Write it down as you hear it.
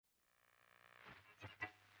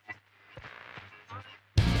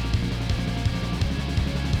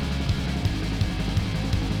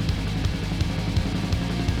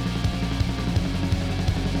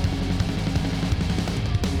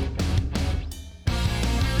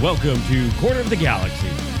Welcome to Corner of the Galaxy,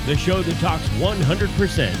 the show that talks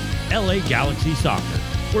 100% LA Galaxy soccer.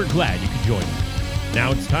 We're glad you could join us.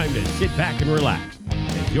 Now it's time to sit back and relax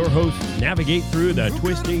as your hosts navigate through the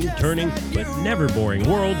twisting, turning, but never boring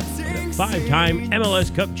world of the five-time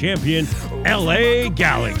MLS Cup champion, LA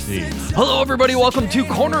Galaxy. Hello, everybody. Welcome to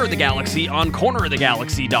Corner of the Galaxy on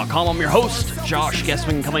cornerofthegalaxy.com. I'm your host, Josh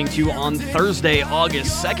Guessman, coming to you on Thursday,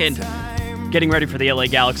 August 2nd. Getting ready for the LA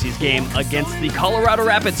Galaxy's game against the Colorado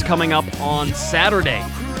Rapids coming up on Saturday.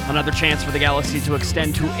 Another chance for the Galaxy to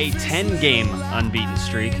extend to a 10-game unbeaten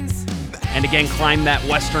streak. And again, climb that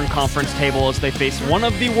Western Conference table as they face one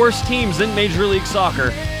of the worst teams in Major League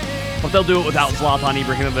Soccer. But they'll do it without Zlatan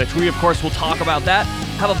Ibrahimovic. We, of course, will talk about that.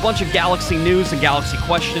 Have a bunch of Galaxy news and Galaxy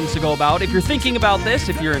questions to go about. If you're thinking about this,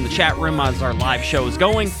 if you're in the chat room as our live show is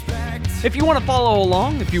going, if you want to follow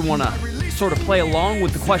along, if you want to sort of play along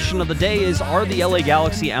with the question of the day is, are the LA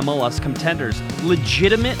Galaxy MLS contenders?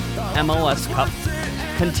 Legitimate MLS Cup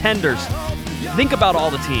contenders. Think about all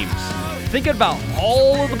the teams. Think about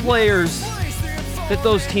all of the players that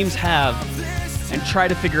those teams have and try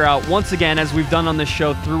to figure out, once again, as we've done on this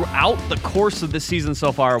show throughout the course of this season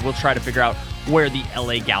so far, we'll try to figure out where the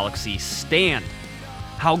LA Galaxy stand.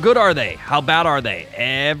 How good are they? How bad are they?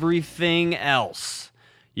 Everything else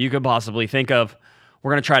you could possibly think of,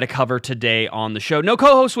 we're going to try to cover today on the show. No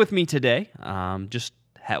co-host with me today. Just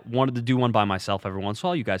wanted to do one by myself every once in a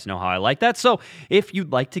while. You guys know how I like that. So if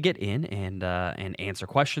you'd like to get in and answer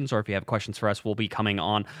questions, or if you have questions for us, we'll be coming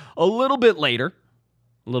on a little bit later.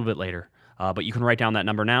 But you can write down that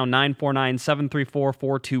number now,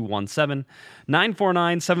 949-734-4217.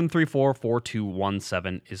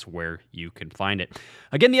 949-734-4217 is where you can find it.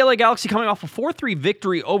 Again, the LA Galaxy coming off a 4-3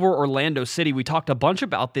 victory over Orlando City. We talked a bunch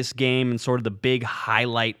about this game and sort of the big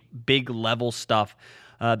highlight, big level stuff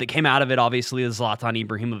that came out of it. Obviously, the Zlatan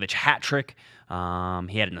Ibrahimovic hat trick.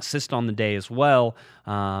 He had an assist on the day as well.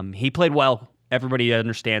 He played well. Everybody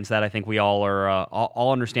understands that. I think we all are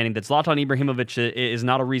all understanding that Zlatan Ibrahimovic is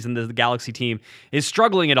not a reason that the Galaxy team is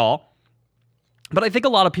struggling at all. But I think a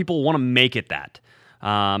lot of people want to make it that.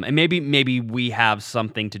 And maybe we have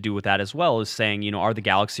something to do with that as well, as saying, are the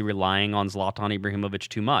Galaxy relying on Zlatan Ibrahimovic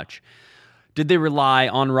too much? Did they rely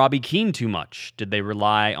on Robbie Keane too much? Did they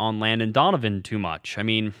rely on Landon Donovan too much? I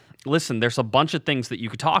mean, listen, there's a bunch of things that you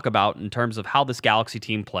could talk about in terms of how this Galaxy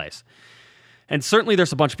team plays. And certainly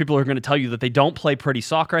there's a bunch of people who are going to tell you that they don't play pretty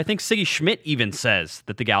soccer. I think Sigi Schmidt even says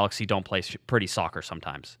that the Galaxy don't play pretty soccer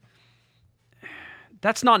sometimes.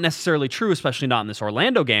 That's not necessarily true, especially not in this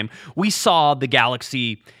Orlando game. We saw the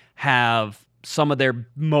Galaxy have some of their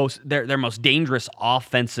most dangerous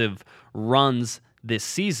offensive runs this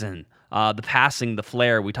season. The passing, the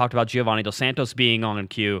flair. We talked about Giovanni Dos Santos being on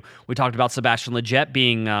cue. We talked about Sebastian Lletget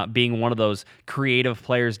being one of those creative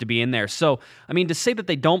players to be in there. So, I mean, to say that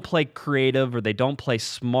they don't play creative or they don't play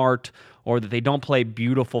smart or that they don't play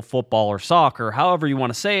beautiful football or soccer, however you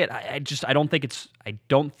want to say it, I don't think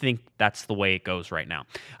that's the way it goes right now.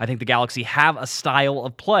 I think the Galaxy have a style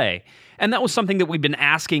of play, and that was something that we've been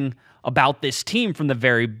asking about this team from the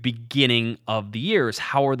very beginning of the year, is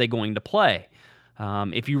how are they going to play?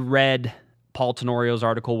 If you read Paul Tenorio's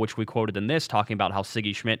article, which we quoted in this, talking about how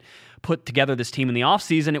Sigi Schmidt put together this team in the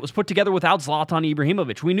offseason, it was put together without Zlatan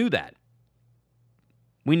Ibrahimovic. We knew that.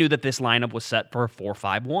 We knew that this lineup was set for a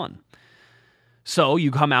 4-5-1. So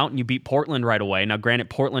you come out and you beat Portland right away. Now,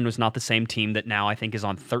 granted, Portland was not the same team that now I think is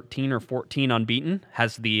on 13 or 14 unbeaten,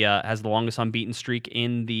 has the longest unbeaten streak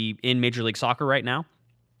in Major League Soccer right now.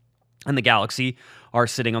 And the Galaxy are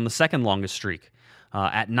sitting on the second longest streak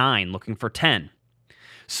at 9, looking for 10.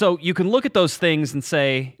 So you can look at those things and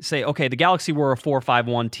say, okay, the Galaxy were a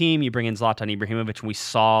 4-5-1 team. You bring in Zlatan Ibrahimovic, and we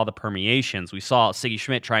saw the permeations. We saw Sigi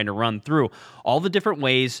Schmidt trying to run through all the different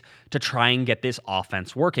ways to try and get this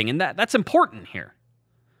offense working. And that's important here.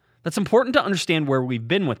 That's important to understand where we've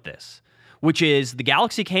been with this, which is the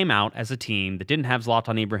Galaxy came out as a team that didn't have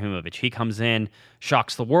Zlatan Ibrahimovic. He comes in,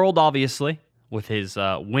 shocks the world, obviously, with his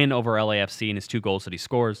win over LAFC and his 2 goals that he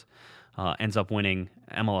scores. Ends up winning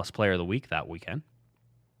MLS Player of the Week that weekend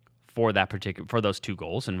for those 2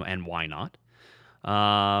 goals, and why not?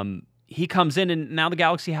 He comes in, and now the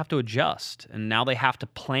Galaxy have to adjust, and now they have to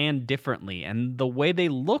plan differently, and the way they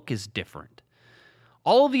look is different.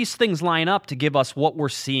 All of these things line up to give us what we're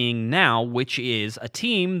seeing now, which is a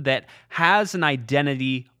team that has an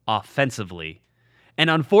identity offensively, and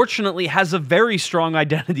unfortunately has a very strong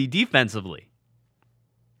identity defensively.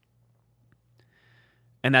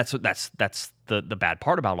 And that's the bad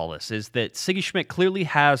part about all this, is that Sigi Schmidt clearly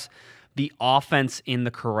has the offense in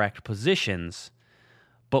the correct positions,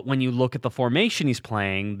 but when you look at the formation he's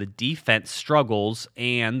playing, the defense struggles,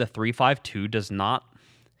 and the 3-5-2 does not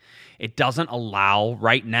It doesn't allow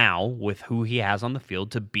right now, with who he has on the field,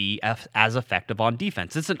 to be as effective on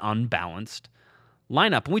defense. It's an unbalanced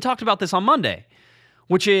lineup. And we talked about this on Monday,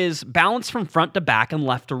 which is balance from front to back and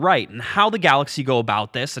left to right, and how the Galaxy go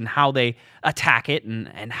about this and how they attack it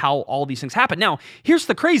and how all these things happen. Now, here's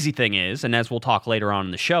the crazy thing is, and as we'll talk later on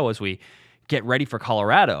in the show as we get ready for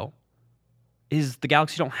Colorado, is the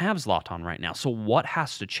Galaxy don't have Zlatan right now. So what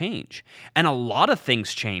has to change? And a lot of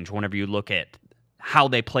things change whenever you look at how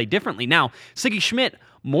they play differently. Now, Sigi Schmidt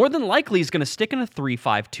more than likely is going to stick in a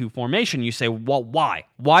 3-5-2 formation. You say, well, why?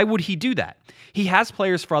 Why would he do that? He has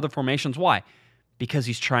players for other formations. Why? Because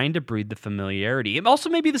he's trying to breed the familiarity. It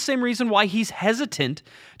also may be the same reason why he's hesitant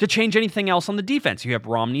to change anything else on the defense. You have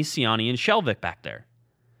Romney, Siani, and Shelvik back there.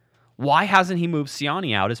 Why hasn't he moved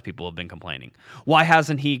Siani out, as people have been complaining? Why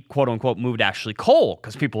hasn't he, quote-unquote, moved Ashley Cole?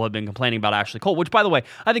 Because people have been complaining about Ashley Cole, which, by the way,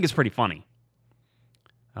 I think is pretty funny.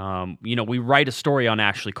 We write a story on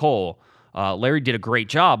Ashley Cole. Larry did a great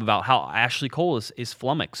job about how Ashley Cole is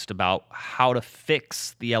flummoxed about how to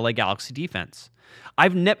fix the LA Galaxy defense.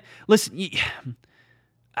 Listen,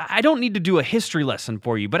 I don't need to do a history lesson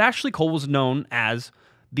for you, but Ashley Cole was known as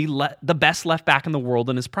the best left back in the world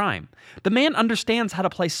in his prime. The man understands how to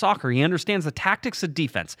play soccer. He understands the tactics of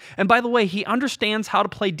defense. And by the way, he understands how to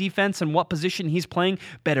play defense and what position he's playing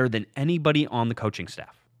better than anybody on the coaching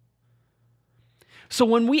staff. So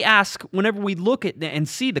whenever we look at and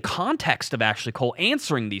see the context of Ashley Cole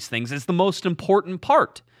answering these things is the most important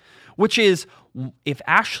part, which is if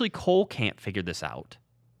Ashley Cole can't figure this out,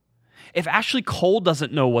 if Ashley Cole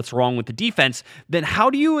doesn't know what's wrong with the defense, then how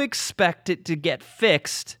do you expect it to get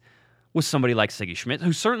fixed with somebody like Sigi Schmidt,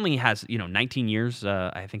 who certainly has 19 years,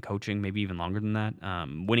 I think, coaching, maybe even longer than that,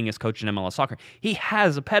 winningest coach in MLS soccer. He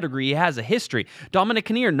has a pedigree. He has a history. Dominic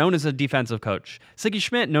Kinnear, known as a defensive coach. Sigi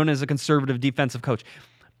Schmidt, known as a conservative defensive coach.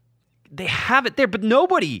 They have it there, but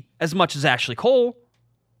nobody as much as Ashley Cole.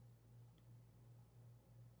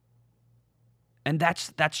 And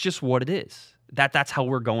that's just what it is. That's how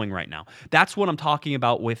we're going right now. That's what I'm talking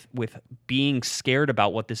about with being scared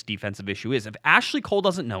about what this defensive issue is. If Ashley Cole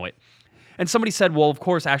doesn't know it, and somebody said, well, of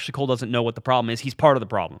course Ashley Cole doesn't know what the problem is. He's part of the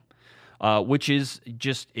problem, which is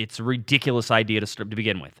it's a ridiculous idea to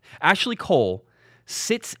begin with. Ashley Cole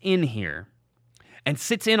sits in here and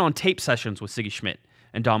sits in on tape sessions with Sigi Schmidt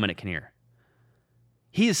and Dominic Kinnear.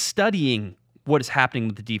 He is studying what is happening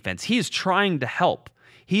with the defense. He is trying to help.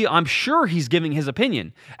 I'm sure he's giving his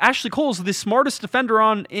opinion. Ashley Cole is the smartest defender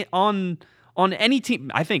on any team.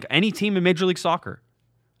 I think any team in Major League Soccer.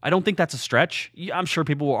 I don't think that's a stretch. I'm sure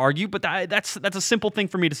people will argue, but that's a simple thing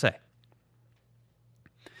for me to say.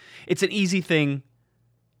 It's an easy thing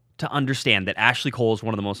to understand that Ashley Cole is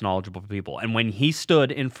one of the most knowledgeable people. And when he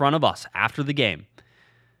stood in front of us after the game,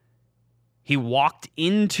 he walked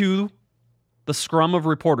into the scrum of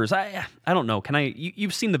reporters. I don't know.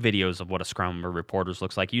 You've seen the videos of what a scrum of reporters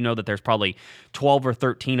looks like. You know that there's probably 12 or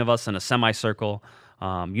 13 of us in a semicircle.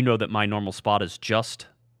 You know that my normal spot is just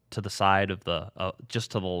to the side of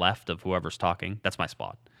just to the left of whoever's talking. That's my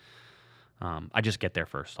spot. I just get there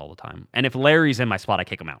first all the time. And if Larry's in my spot, I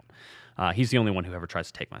kick him out. He's the only one who ever tries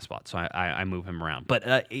to take my spot, so I move him around.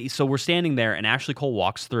 But so we're standing there, and Ashley Cole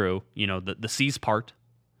walks through, the C's part.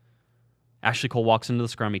 Ashley Cole walks into the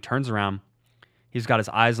scrum. He turns around. He's got his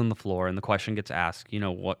eyes on the floor, and the question gets asked,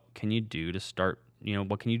 what can you do to start,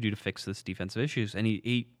 what can you do to fix this defensive issues? And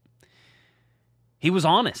he was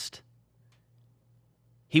honest.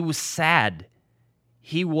 He was sad.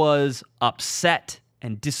 He was upset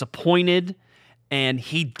and disappointed, and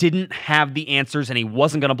he didn't have the answers, and he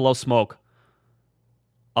wasn't going to blow smoke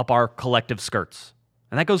up our collective skirts.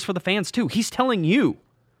 And that goes for the fans, too. He's telling you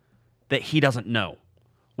that he doesn't know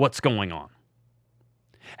what's going on.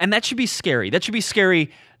 And that should be scary. That should be scary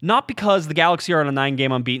not because the Galaxy are on a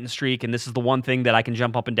 9-game unbeaten streak and this is the one thing that I can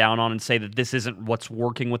jump up and down on and say that this isn't what's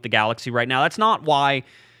working with the Galaxy right now. That's not why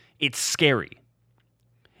it's scary.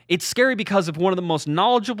 It's scary because of one of the most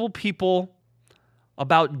knowledgeable people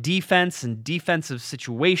about defense and defensive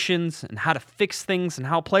situations and how to fix things and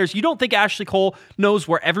how players... You don't think Ashley Cole knows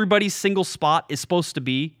where everybody's single spot is supposed to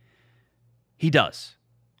be? He does.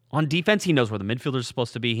 On defense, he knows where the midfielder is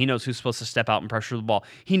supposed to be. He knows who's supposed to step out and pressure the ball.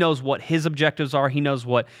 He knows what his objectives are. He knows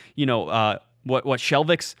what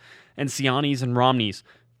Shelvik's and Siani's and Romney's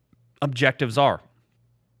objectives are.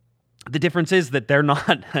 The difference is that they're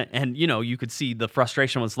not, and you could see the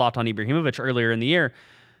frustration with Zlatan Ibrahimovic earlier in the year.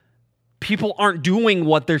 People aren't doing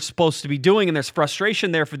what they're supposed to be doing, and there's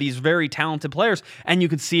frustration there for these very talented players, and you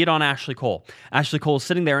can see it on Ashley Cole. Ashley Cole is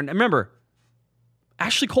sitting there, and remember,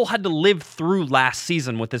 Ashley Cole had to live through last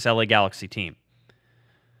season with this LA Galaxy team.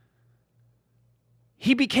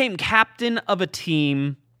 He became captain of a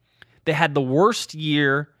team They had the worst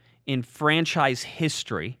year in franchise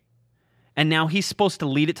history, and now he's supposed to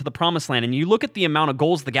lead it to the promised land. And you look at the amount of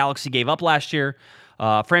goals the Galaxy gave up last year,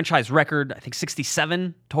 franchise record, I think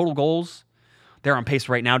 67 total goals. They're on pace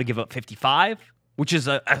right now to give up 55, which is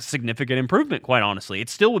a significant improvement, quite honestly. It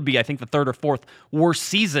still would be, I think, the third or fourth worst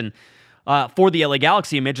season for the LA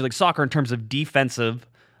Galaxy in Major League Soccer in terms of defensive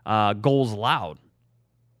goals allowed.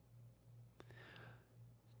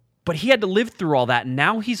 But he had to live through all that, and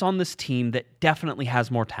now he's on this team that definitely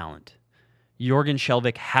has more talent. Jorgen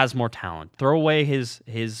Skjelvik has more talent. Throw away the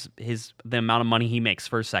amount of money he makes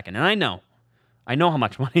for a second. And I know how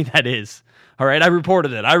much money that is. All right, I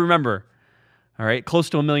reported it. I remember. All right,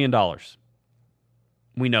 close to $1 million.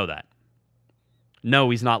 We know that.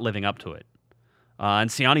 No, he's not living up to it.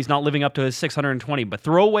 And Ciani's not living up to his 620. But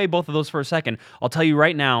throw away both of those for a second. I'll tell you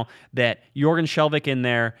right now that Jorgen Skjelvik in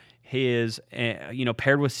there, he is,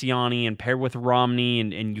 paired with Ciani and paired with Romney,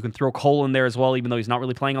 and you can throw Cole in there as well, even though he's not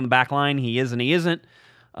really playing on the back line. He is and he isn't.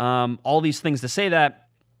 All these things to say that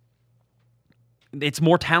it's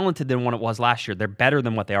more talented than what it was last year. They're better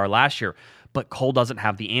than what they are last year, but Cole doesn't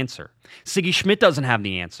have the answer. Sigi Schmidt doesn't have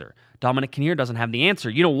the answer. Dominic Kinnear doesn't have the answer.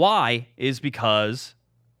 You know why? Is because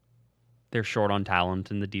they're short on talent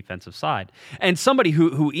in the defensive side. And somebody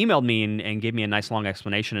who emailed me and gave me a nice long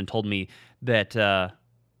explanation and told me that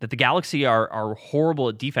the Galaxy are horrible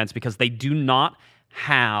at defense because they do not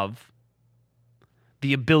have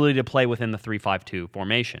the ability to play within the 3-5-2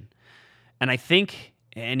 formation. And I think,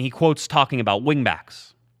 and he quotes talking about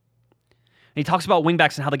wingbacks. And he talks about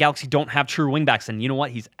wingbacks and how the Galaxy don't have true wingbacks. And you know what?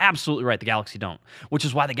 He's absolutely right. The Galaxy don't. Which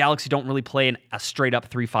is why the Galaxy don't really play in a straight-up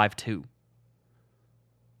 3-5-2.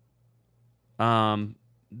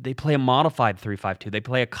 They play a modified 3-5-2. They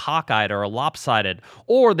play a cockeyed or a lopsided,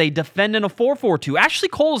 or they defend in a 4-4-2. Ashley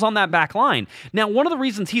Cole is on that back line. Now, one of the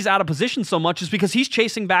reasons he's out of position so much is because he's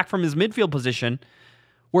chasing back from his midfield position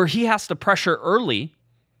where he has to pressure early,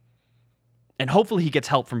 and hopefully he gets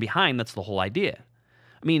help from behind. That's the whole idea.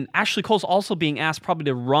 I mean, Ashley Cole's also being asked probably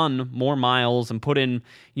to run more miles and put in,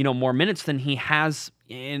 more minutes than he has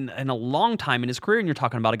in a long time in his career, and you're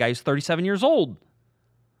talking about a guy who's 37 years old.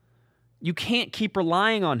 You can't keep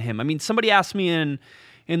relying on him. I mean, somebody asked me in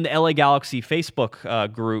the LA Galaxy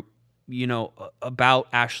Facebook group, about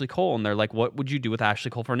Ashley Cole, and they're like, what would you do with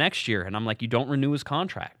Ashley Cole for next year? And I'm like, you don't renew his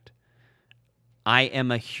contract. I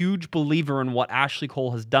am a huge believer in what Ashley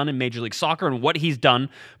Cole has done in Major League Soccer and what he's done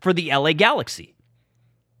for the LA Galaxy.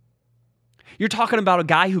 You're talking about a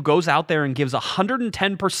guy who goes out there and gives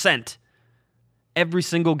 110% every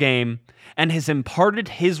single game and has imparted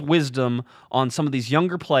his wisdom on some of these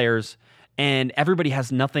younger players, and everybody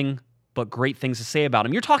has nothing but great things to say about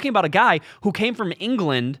him. You're talking about a guy who came from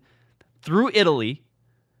England through Italy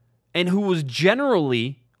and who has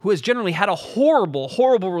generally had a horrible,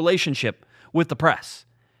 horrible relationship with the press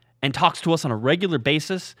and talks to us on a regular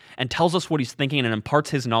basis and tells us what he's thinking and imparts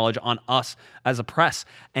his knowledge on us as a press.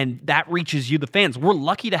 And that reaches you, the fans. We're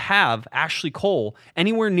lucky to have Ashley Cole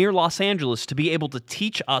anywhere near Los Angeles to be able to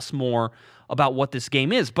teach us more about what this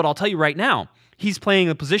game is. But I'll tell you right now, he's playing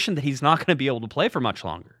a position that he's not going to be able to play for much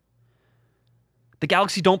longer. The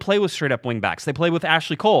Galaxy don't play with straight-up wingbacks. They play with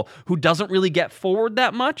Ashley Cole, who doesn't really get forward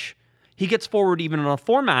that much. He gets forward even in a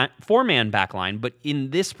four-man back line, but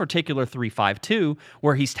in this particular 3-5-2,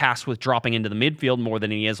 where he's tasked with dropping into the midfield more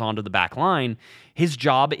than he is onto the back line, his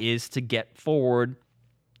job is to get forward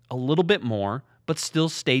a little bit more, but still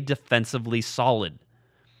stay defensively solid.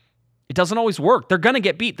 It doesn't always work. They're going to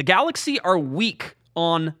get beat. The Galaxy are weak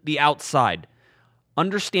on the outside.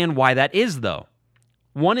 Understand why that is, though.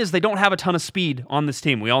 One is they don't have a ton of speed on this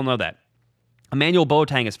team. We all know that. Emmanuel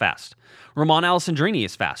Boateng is fast. Ramon Alessandrini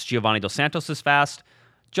is fast. Giovanni Dos Santos is fast.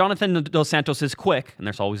 Jonathan Dos Santos is quick, and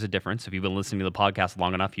there's always a difference. If you've been listening to the podcast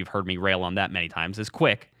long enough, you've heard me rail on that many times, is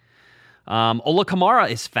quick. Ola Kamara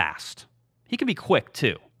is fast. He can be quick,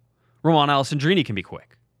 too. Ramon Alessandrini can be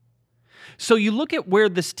quick. So you look at where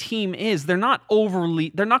this team is, they're not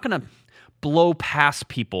going to blow past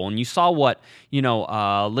people. And you saw what,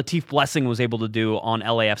 Latif Blessing was able to do on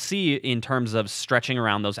LAFC in terms of stretching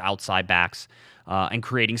around those outside backs and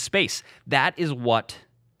creating space. That is what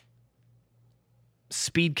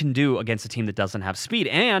speed can do against a team that doesn't have speed.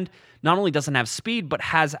 And not only doesn't have speed, but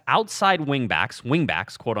has outside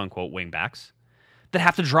wingbacks, quote-unquote wingbacks, that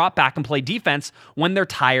have to drop back and play defense when they're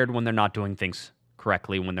tired, when they're not doing things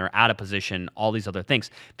correctly, when they're out of position, all these other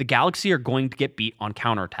things. The Galaxy are going to get beat on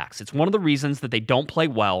counterattacks. It's one of the reasons that they don't play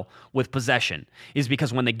well with possession, is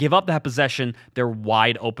because when they give up that possession, they're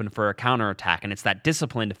wide open for a counterattack, and it's that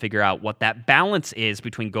discipline to figure out what that balance is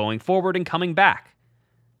between going forward and coming back.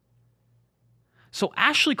 So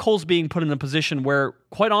Ashley Cole's being put in a position where,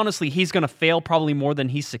 quite honestly, he's going to fail probably more than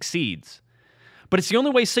he succeeds. But it's the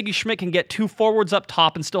only way Sigi Schmidt can get 2 forwards up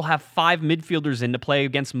top and still have 5 midfielders in to play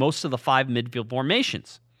against most of the 5 midfield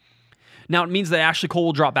formations. Now, it means that Ashley Cole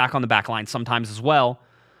will drop back on the back line sometimes as well.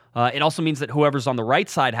 It also means that whoever's on the right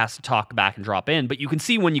side has to talk back and drop in. But you can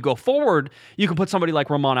see when you go forward, you can put somebody like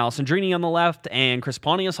Roman Alessandrini on the left and Chris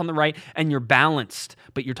Pontius on the right, and you're balanced.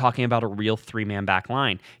 But you're talking about a real 3-man back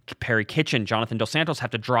line. Perry Kitchen, Jonathan Dos Santos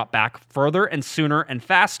have to drop back further and sooner and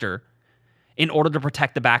faster in order to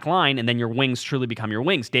protect the back line, and then your wings truly become your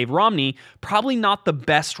wings. Dave Romney, probably not the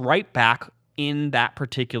best right back in that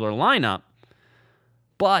particular lineup,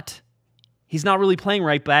 but he's not really playing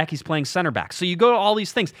right back. He's playing center back. So you go to all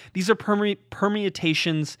these things. These are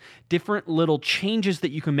permutations, different little changes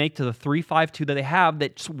that you can make to the 3-5-2 that they have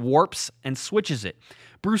that warps and switches it.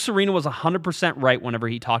 Bruce Arena was 100% right whenever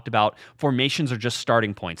he talked about formations are just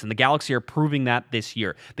starting points, and the Galaxy are proving that this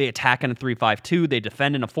year. They attack in a 3-5-2, they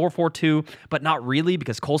defend in a 4-4-2, but not really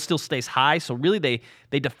because Cole still stays high, so really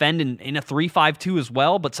they defend in a 3-5-2 as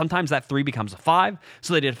well, but sometimes that 3 becomes a 5,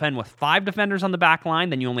 so they defend with 5 defenders on the back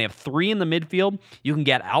line, then you only have 3 in the midfield. You can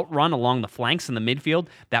get outrun along the flanks in the midfield.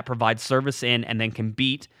 That provides service in and then can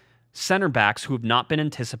beat center backs who have not been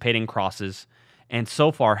anticipating crosses and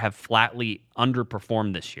so far have flatly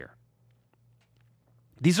underperformed this year.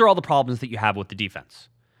 These are all the problems that you have with the defense.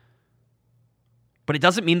 But it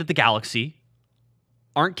doesn't mean that the Galaxy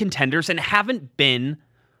aren't contenders and haven't been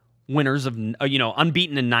winners of,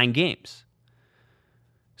 unbeaten in 9 games.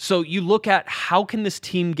 So you look at how can this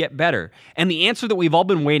team get better? And the answer that we've all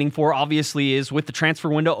been waiting for, obviously, is with the transfer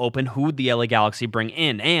window open, who would the LA Galaxy bring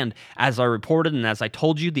in? And as I reported and as I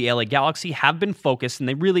told you, the LA Galaxy have been focused, and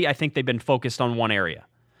I think they've been focused on one area.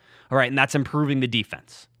 All right, and that's improving the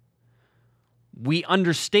defense. We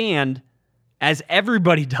understand, as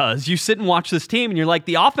everybody does, you sit and watch this team and you're like,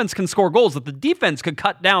 the offense can score goals, that the defense could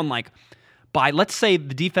cut down by, let's say,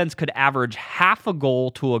 the defense could average half a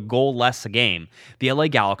goal to a goal less a game. The LA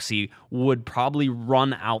Galaxy would probably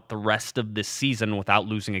run out the rest of this season without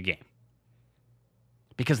losing a game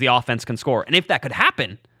because the offense can score. And if that could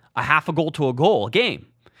happen, a half a goal to a goal a game,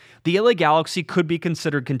 the LA Galaxy could be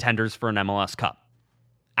considered contenders for an MLS Cup.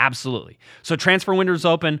 Absolutely. So transfer window's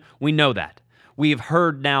open. We know that. We've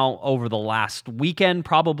heard now over the last weekend,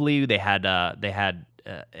 probably they had a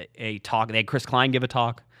talk. They had Chris Klein give a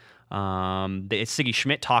talk. Sigi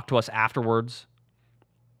Schmidt talked to us afterwards.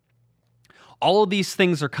 All of these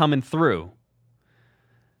things are coming through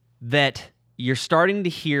that you're starting to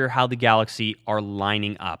hear how the Galaxy are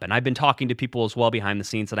lining up. And I've been talking to people as well behind the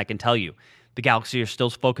scenes, and I can tell you, the Galaxy are still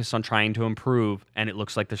focused on trying to improve, and it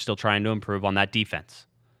looks like they're still trying to improve on that defense.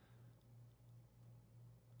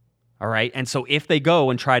 All right, and so if they go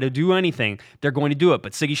and try to do anything, they're going to do it.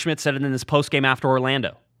 But Sigi Schmidt said it in his postgame after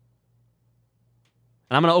Orlando.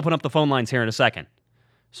 And I'm going to open up the phone lines here in a second.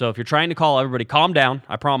 So if you're trying to call, everybody calm down.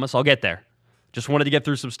 I promise I'll get there. Just wanted to get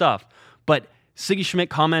through some stuff. But Sigi Schmidt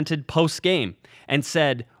commented post-game and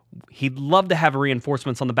said he'd love to have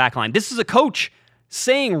reinforcements on the back line. This is a coach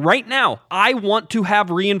saying right now, I want to have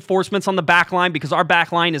reinforcements on the back line because our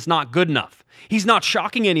back line is not good enough. He's not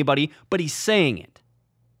shocking anybody, but he's saying it.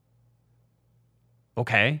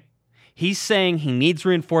 Okay? He's saying he needs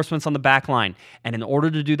reinforcements on the back line, and in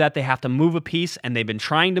order to do that, they have to move a piece, and they've been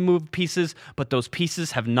trying to move pieces, but those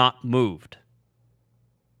pieces have not moved.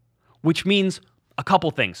 Which means a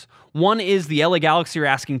couple things. One is the LA Galaxy are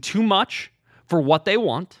asking too much for what they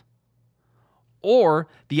want, or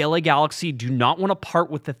the LA Galaxy do not want to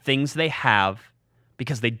part with the things they have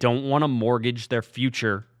because they don't want to mortgage their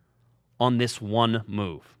future on this one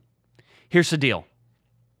move. Here's the deal.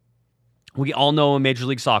 We all know in Major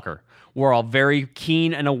League Soccer, we're all very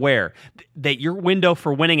keen and aware that your window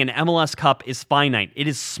for winning an MLS Cup is finite. It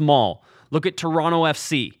is small. Look at Toronto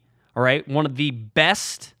FC, all right? One of the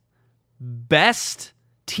best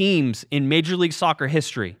teams in Major League Soccer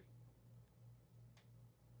history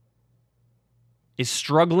is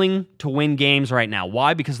struggling to win games right now.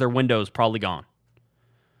 Why? Because their window is probably gone.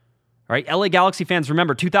 All right, LA Galaxy fans,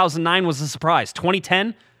 remember, 2009 was a surprise.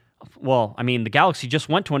 2010, the Galaxy just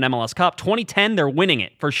went to an MLS Cup. 2010, they're winning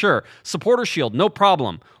it, for sure. Supporter Shield, no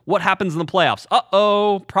problem. What happens in the playoffs?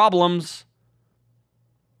 Problems.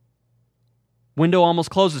 Window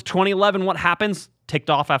almost closes. 2011, what happens?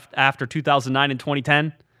 Ticked off after 2009 and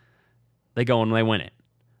 2010. They go and they win it.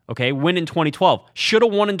 Okay, win in 2012. Should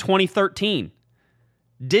have won in 2013.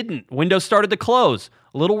 Didn't. Window started to close.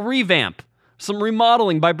 A little revamp. Some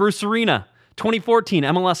remodeling by Bruce Arena. 2014,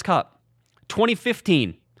 MLS Cup.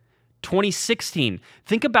 2015. 2016.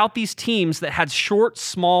 Think about these teams that had short,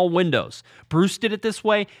 small windows. Bruce did it this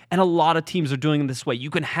way, and a lot of teams are doing it this way. You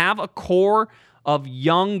can have a core of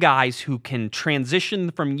young guys who can transition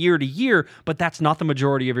from year to year, but that's not the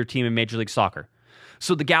majority of your team in Major League Soccer.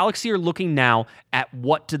 So the Galaxy are looking now at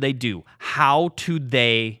what do they do? How do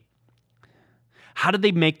they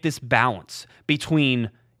make this balance between,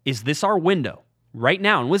 is this our window right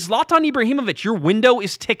now? And with Zlatan Ibrahimovic, your window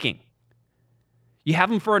is ticking. You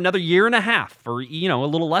have him for another year and a half, or a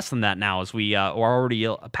little less than that now, as we are already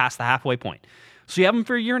past the halfway point. So you have him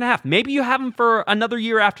for a year and a half. Maybe you have him for another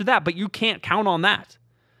year after that, but you can't count on that.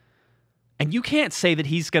 And you can't say that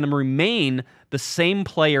he's going to remain the same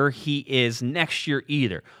player he is next year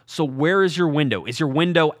either. So where is your window? Is your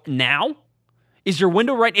window now? Is your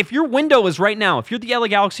window right? If your window is right now, if you're the LA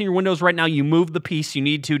Galaxy and your window is right now, you move the piece you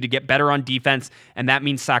need to get better on defense, and that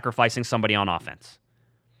means sacrificing somebody on offense.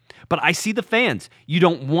 But I see the fans. You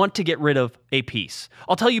don't want to get rid of a piece.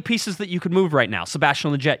 I'll tell you pieces that you could move right now.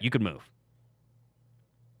 Sebastian Lletget, you could move.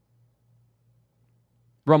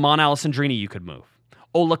 Roman Alessandrini, you could move.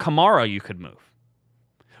 Ola Kamara, you could move.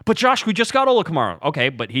 But Josh, we just got Ola Kamara. Okay,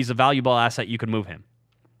 but he's a valuable asset. You could move him.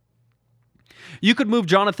 You could move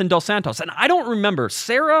Jonathan Dos Santos. And I don't remember.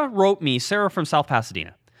 Sarah from South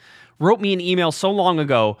Pasadena, wrote me an email so long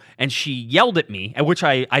ago, and she yelled at me, which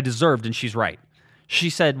I deserved, and she's right. She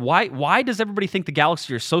said, why does everybody think the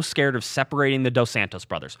Galaxy are so scared of separating the Dos Santos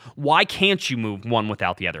brothers? Why can't you move one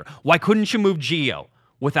without the other? Why couldn't you move Gio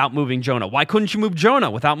without moving Jonah? Why couldn't you move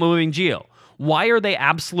Jonah without moving Gio? Why are they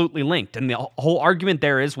absolutely linked? And the whole argument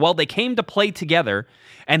there is, well, they came to play together,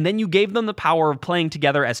 and then you gave them the power of playing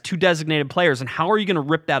together as two designated players, and how are you going to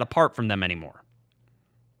rip that apart from them anymore?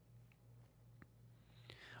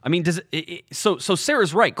 I mean, so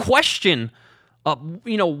Sarah's right. Question,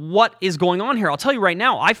 what is going on here? I'll tell you right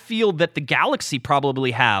now, I feel that the Galaxy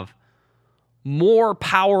probably have more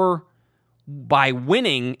power by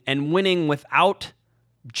winning and winning without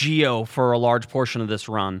Gio for a large portion of this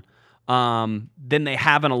run than they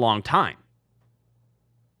have in a long time.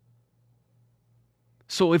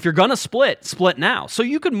 So if you're going to split now. So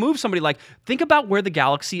you could move somebody think about where the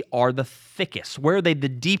Galaxy are the thickest. Where are they the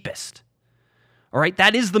deepest? All right,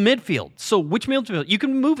 that is the midfield. So which midfield? You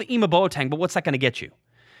can move Ima Boateng, but what's that going to get you?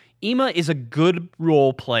 Ima is a good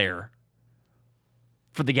role player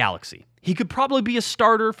for the Galaxy. He could probably be a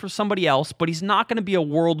starter for somebody else, but he's not going to be a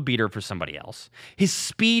world beater for somebody else. His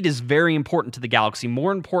speed is very important to the Galaxy,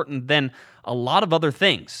 more important than a lot of other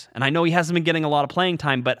things. And I know he hasn't been getting a lot of playing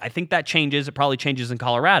time, but I think that changes. It probably changes in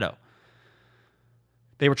Colorado.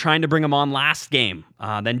 They were trying to bring him on last game.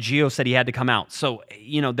 Then Gio said he had to come out. So,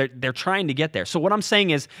 they're trying to get there. So what I'm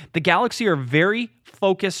saying is the Galaxy are very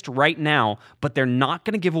focused right now, but they're not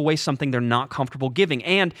going to give away something they're not comfortable giving.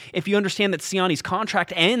 And if you understand that Siani's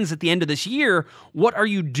contract ends at the end of this year, what are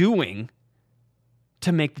you doing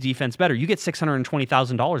to make the defense better? You get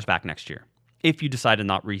 $620,000 back next year if you decide to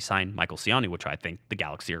not re-sign Michael Siani, which I think the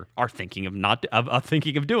Galaxy are thinking of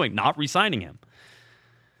doing, not re-signing him.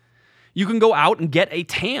 You can go out and get a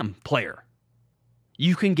TAM player.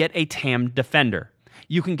 You can get a TAM defender.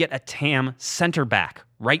 You can get a TAM center back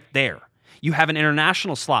right there. You have an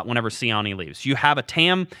international slot whenever Siani leaves. You have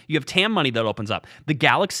TAM money that opens up. The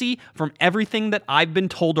Galaxy, from everything that I've been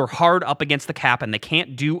told, are hard up against the cap, and they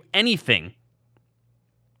can't do anything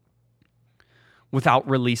without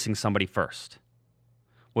releasing somebody first,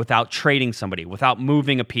 without trading somebody, without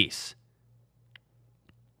moving a piece.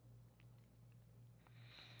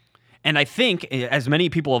 And I think, as many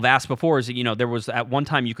people have asked before, is that, there was at one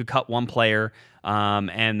time you could cut one player,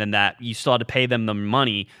 and then that you still had to pay them the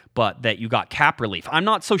money, but that you got cap relief. I'm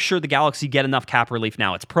not so sure the Galaxy get enough cap relief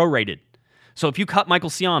now. It's prorated. So if you cut Michael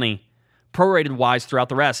Siani, prorated wise throughout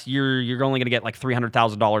the rest, you're only going to get like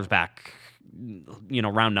 $300,000 back.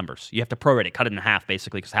 Round numbers. You have to prorate it, cut it in half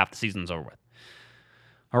basically, because half the season's over with.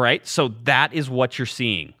 All right, so that is what you're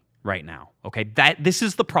seeing right now. Okay, this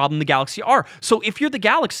is the problem the Galaxy are. So if you're the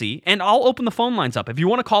Galaxy, and I'll open the phone lines up. If you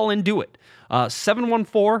want to call in, do it.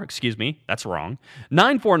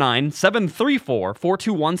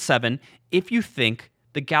 949-734-4217 if you think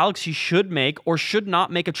the Galaxy should make or should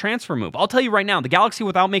not make a transfer move. I'll tell you right now, the Galaxy,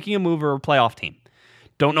 without making a move, are a playoff team.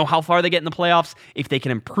 Don't know how far they get in the playoffs. If they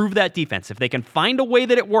can improve that defense, if they can find a way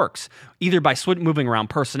that it works, either by moving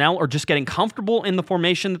around personnel or just getting comfortable in the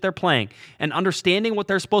formation that they're playing and understanding what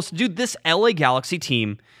they're supposed to do, this LA Galaxy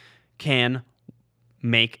team can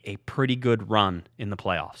make a pretty good run in the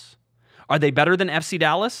playoffs. Are they better than FC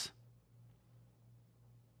Dallas?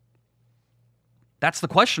 That's the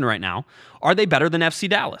question right now. Are they better than FC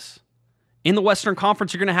Dallas? In the Western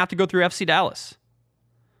Conference, you're going to have to go through FC Dallas.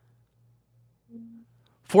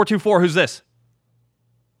 424, who's this?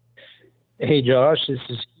 Hey, Josh, this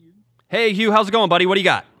is Hugh. Hey, Hugh, how's it going, buddy? What do you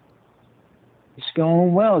got? It's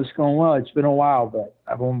going well. It's been a while, but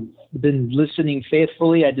I've been listening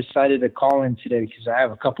faithfully. I decided to call in today because I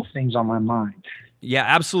have a couple things on my mind. Yeah,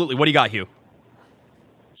 absolutely. What do you got, Hugh?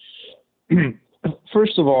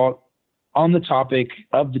 First of all, on the topic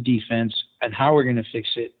of the defense and how we're going to fix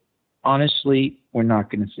it, honestly, we're not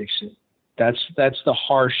going to fix it. That's the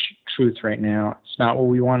harsh truth right now. It's not what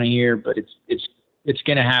we want to hear, but it's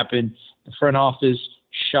going to happen. The front office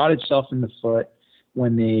shot itself in the foot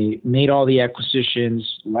when they made all the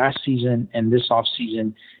acquisitions last season and this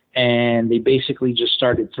offseason, and they basically just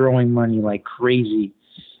started throwing money like crazy.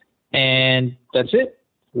 And that's it.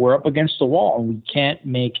 We're up against the wall, and we can't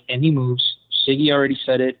make any moves. Siggy already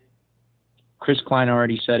said it. Chris Klein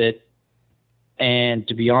already said it. And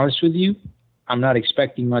to be honest with you, I'm not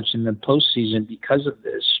expecting much in the postseason because of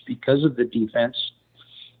this, because of the defense.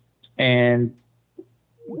 And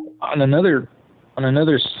on another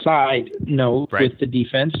side note, right, with the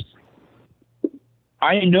defense,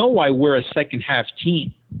 I know why we're a second half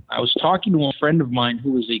team. I was talking to a friend of mine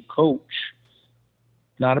who is a coach,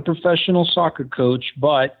 not a professional soccer coach,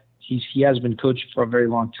 but he has been coaching for a very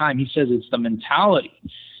long time. He says it's the mentality.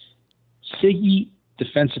 Siggy,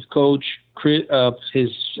 defensive coach,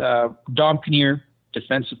 Dom Kinnear,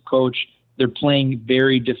 defensive coach. They're playing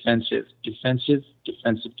very defensive, and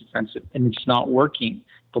it's not working.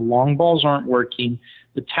 The long balls aren't working.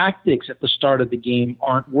 The tactics at the start of the game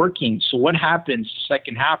aren't working. So what happens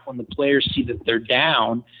second half when the players see that they're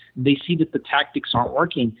down, they see that the tactics aren't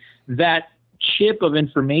working? That chip of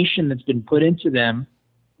information that's been put into them,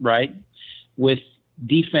 right, with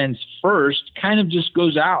defense first, kind of just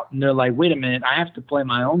goes out. And they're like, wait a minute, I have to play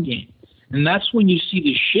my own game. And that's when you see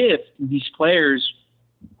the shift in these players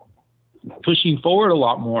pushing forward a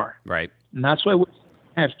lot more. Right. And that's why we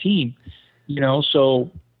have team,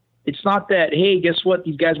 so it's not that, hey, guess what?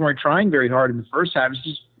 These guys weren't trying very hard in the first half. It's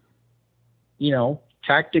just,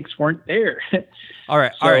 tactics weren't there. All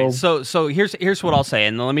right. So here's what I'll say,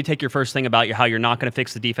 and let me take your first thing about how you're not going to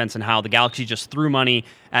fix the defense and how the Galaxy just threw money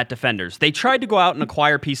at defenders. They tried to go out and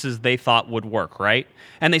acquire pieces they thought would work, right?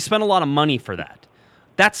 And they spent a lot of money for that.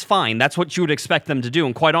 That's fine. That's what you would expect them to do.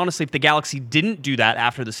 And quite honestly, if the Galaxy didn't do that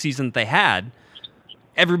after the season that they had,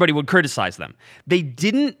 everybody would criticize them. They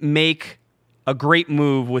didn't make a great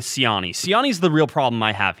move with Siani. Siani's the real problem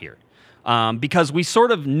I have here, because we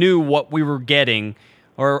sort of knew what we were getting,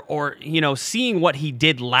 or seeing what he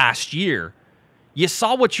did last year. You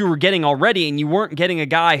saw what you were getting already, and you weren't getting a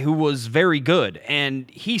guy who was very good. And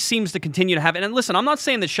he seems to continue to have it. And listen, I'm not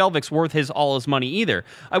saying that Skjelvik's worth all his money either.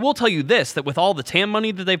 I will tell you this, that with all the TAM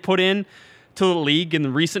money that they've put in to the league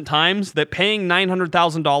in recent times, that paying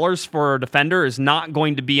 $900,000 for a defender is not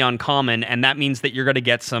going to be uncommon, and that means that you're going to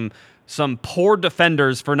get some poor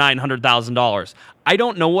defenders for $900,000. I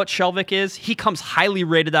don't know what Skjelvik is. He comes highly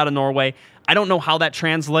rated out of Norway. I don't know how that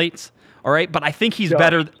translates. All right, but I think he's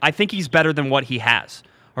better. I think he's better than what he has.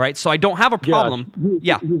 All right, so I don't have a problem.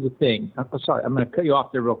 Here's the thing. I'm sorry, I'm going to cut you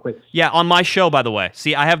off there real quick. Yeah, on my show, by the way.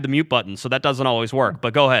 See, I have the mute button, so that doesn't always work.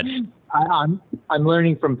 But go ahead. I'm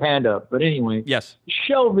learning from Panda, but anyway. Yes.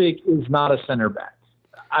 Skjelvik is not a center back.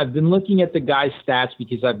 I've been looking at the guy's stats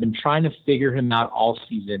because I've been trying to figure him out all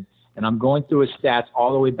season, and I'm going through his stats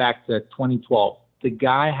all the way back to 2012. The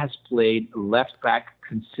guy has played left back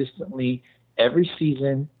consistently every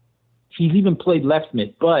season. He's even played left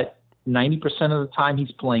mid, but 90% of the time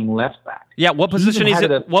he's playing left back. Yeah, what position is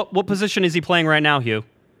it? What position is he playing right now, Hugh?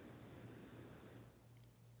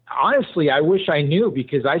 Honestly, I wish I knew,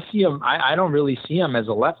 because I see him. I don't really see him as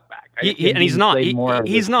a left back. And he's not.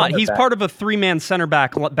 He's not. He's part of a three-man center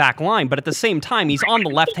back line, but at the same time, he's on the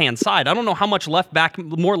left-hand side. I don't know how much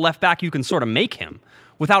more left back you can sort of make him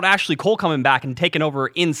without Ashley Cole coming back and taking over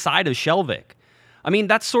inside of Skjelvik. I mean,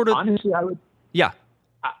 that's sort of. Honestly, I would. Yeah.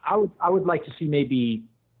 I would like to see maybe,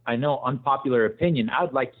 I know unpopular opinion, I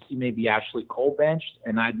would like to see maybe Ashley Cole benched,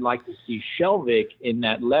 and I'd like to see Skjelvik in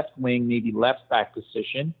that left wing, maybe left back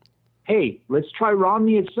position. Hey, let's try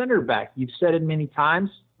Romney at center back. You've said it many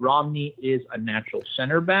times. Romney is a natural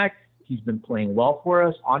center back. He's been playing well for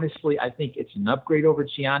us. Honestly, I think it's an upgrade over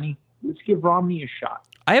Gianni. Let's give Romney a shot.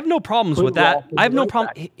 I have no problems with that. I have no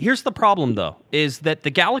problem. Here's the problem, though, is that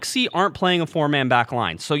the Galaxy aren't playing a four-man back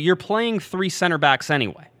line. So you're playing three center backs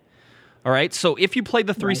anyway. All right? So if you play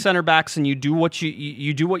the three center backs and you do what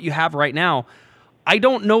you do what you have right now, I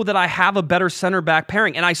don't know that I have a better center back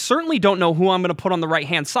pairing. And I certainly don't know who I'm going to put on the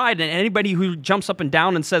right-hand side. And anybody who jumps up and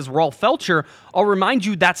down and says Rolf Feltscher, I'll remind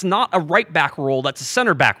you that's not a right back role, that's a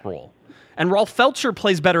center back role. And Rolf Feltscher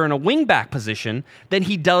plays better in a wing back position than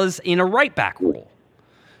he does in a right back role.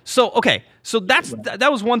 So that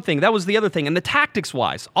was one thing. That was the other thing. And the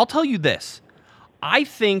tactics-wise, I'll tell you this. I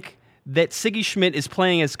think that Sigi Schmidt is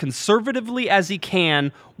playing as conservatively as he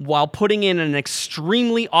can while putting in an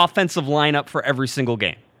extremely offensive lineup for every single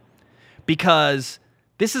game. Because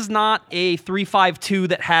this is not a 3-5-2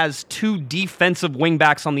 that has two defensive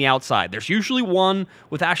wingbacks on the outside. There's usually one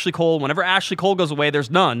with Ashley Cole. Whenever Ashley Cole goes away,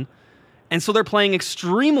 there's none. And so they're playing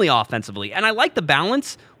extremely offensively. And I like the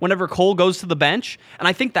balance whenever Cole goes to the bench. And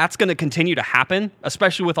I think that's going to continue to happen,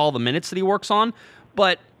 especially with all the minutes that he works on.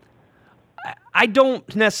 But I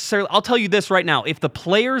don't necessarily... I'll tell you this right now. If the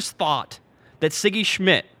players thought that Sigi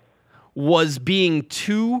Schmidt was being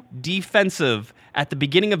too defensive at the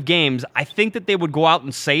beginning of games, I think that they would go out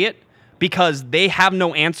and say it because they have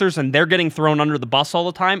no answers and they're getting thrown under the bus all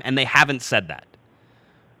the time, and they haven't said that.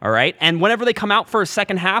 All right? And whenever they come out for a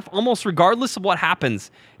second half, almost regardless of what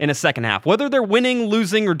happens in a second half, whether they're winning,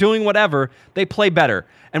 losing, or doing whatever, they play better.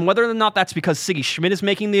 And whether or not that's because Sigi Schmidt is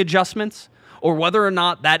making the adjustments, or whether or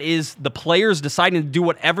not that is the players deciding to do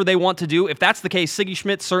whatever they want to do, if that's the case, Sigi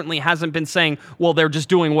Schmidt certainly hasn't been saying, well, they're just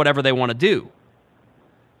doing whatever they want to do.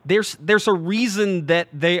 There's a reason that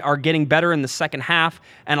they are getting better in the second half,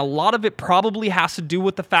 and a lot of it probably has to do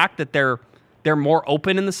with the fact that they're more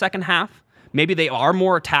open in the second half. Maybe they are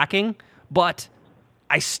more attacking, but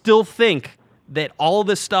I still think that all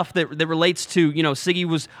this stuff that relates to, Sigi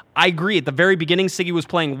was, I agree, at the very beginning, Sigi was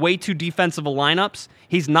playing way too defensive lineups.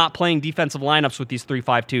 He's not playing defensive lineups with these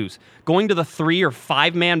 3-5-2s. Going to the 3 or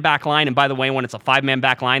 5-man back line, and by the way, when it's a 5-man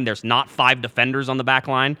back line, there's not 5 defenders on the back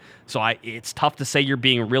line, so it's tough to say you're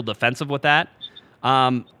being real defensive with that.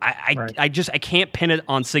 I can't pin it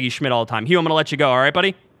on Sigi Schmidt all the time. Hugh, I'm going to let you go, all right,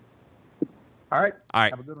 buddy? All right.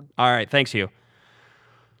 Have a good one. All right. Thanks, Hugh.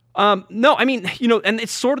 No, I mean, and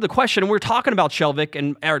it's sort of the question, and we're talking about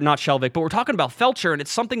Skjelvik, or not Skjelvik, but we're talking about Feltscher, and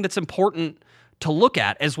it's something that's important to look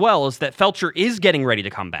at as well, is that Feltscher is getting ready to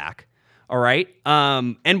come back. All right.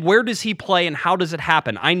 And where does he play and how does it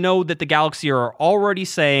happen? I know that the Galaxy are already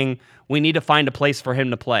saying we need to find a place for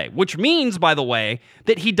him to play, which means, by the way,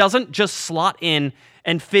 that he doesn't just slot in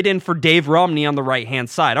and fit in for Dave Romney on the right-hand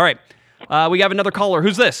side. All right. We have another caller.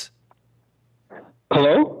 Who's this?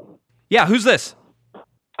 Hello? Yeah, who's this?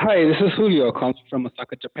 Hi, this is Julio, calling from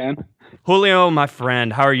Osaka, Japan. Julio, my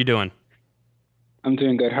friend, how are you doing? I'm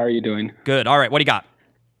doing good. How are you doing? Good. All right, what do you got?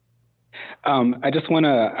 I just want to...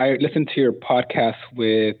 I listened to your podcast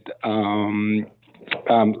with on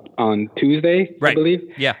Tuesday, right. I believe,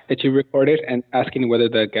 yeah, that you recorded, and asking whether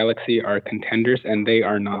the Galaxy are contenders, and they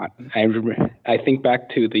are not. I think back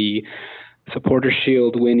to the Supporter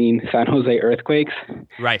Shield winning San Jose Earthquakes.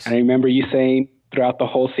 Right. And I remember you saying throughout the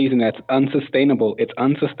whole season that's unsustainable. It's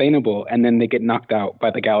unsustainable. And then they get knocked out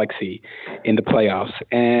by the Galaxy in the playoffs.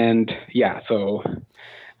 And yeah, so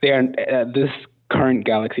they are this current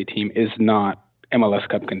Galaxy team is not MLS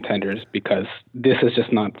Cup contenders because this is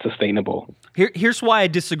just not sustainable. Here's why I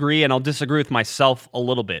disagree, and I'll disagree with myself a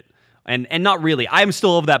little bit. And not really. I'm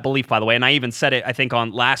still of that belief, by the way, and I even said it, I think,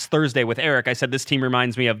 on last Thursday with Eric. I said this team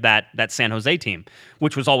reminds me of that San Jose team,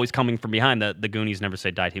 which was always coming from behind. The Goonies Never Say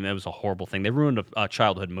Die team. That was a horrible thing. They ruined a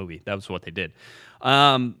childhood movie. That was what they did.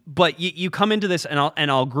 But you come into this, and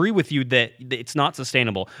I'll agree with you that it's not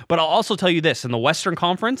sustainable. But I'll also tell you this. In the Western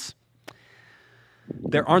Conference,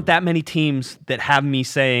 there aren't that many teams that have me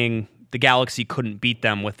saying the Galaxy couldn't beat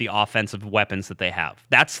them with the offensive weapons that they have.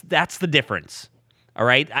 That's the difference. All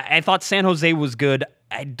right, I thought San Jose was good.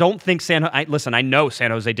 I don't think listen, I know San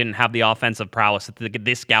Jose didn't have the offensive prowess that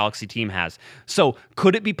this Galaxy team has. So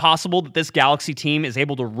could it be possible that this Galaxy team is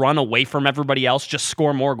able to run away from everybody else, just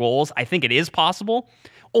score more goals? I think it is possible.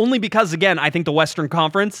 Only because, again, I think the Western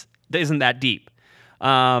Conference isn't that deep.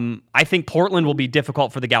 I think Portland will be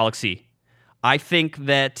difficult for the Galaxy. I think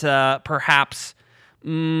that perhaps,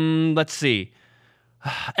 let's see,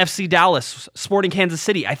 FC Dallas, Sporting Kansas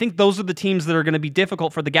City. I think those are the teams that are going to be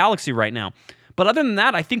difficult for the Galaxy right now. But other than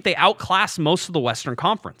that, I think they outclass most of the Western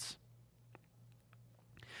Conference.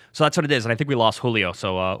 So that's what it is, and I think we lost Julio.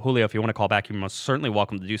 So Julio, if you want to call back, you're most certainly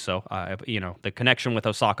welcome to do so. The connection with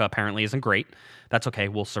Osaka apparently isn't great. That's okay.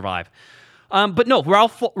 We'll survive. But no,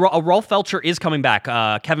 Rolf Feltscher is coming back.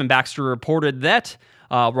 Kevin Baxter reported that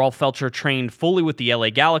Rolf Feltscher trained fully with the LA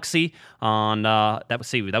Galaxy on, that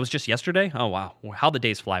was just yesterday? Oh, wow. How the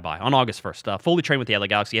days fly by. On August 1st. Fully trained with the LA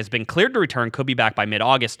Galaxy. Has been cleared to return. Could be back by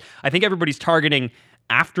mid-August. I think everybody's targeting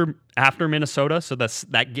after Minnesota. So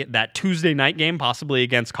that Tuesday night game, possibly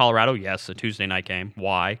against Colorado. Yes, a Tuesday night game.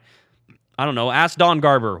 Why? I don't know. Ask Don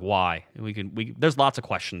Garber why. There's lots of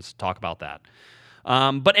questions to talk about that.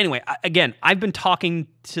 But anyway, again, I've been talking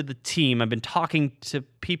to the team. I've been talking to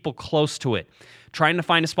people close to it, trying to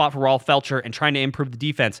find a spot for Rolf Feltscher and trying to improve the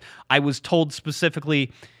defense. I was told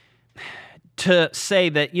specifically to say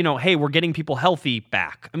that, hey, we're getting people healthy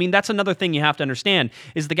back. I mean, that's another thing you have to understand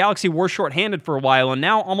is the Galaxy were shorthanded for a while, and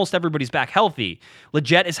now almost everybody's back healthy.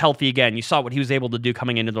 Lletget is healthy again. You saw what he was able to do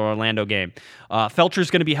coming into the Orlando game.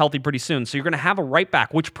 Feltscher's going to be healthy pretty soon, so you're going to have a right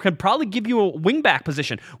back, which could probably give you a wing back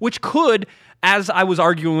position, which could, as I was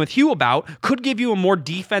arguing with Hugh about, could give you a more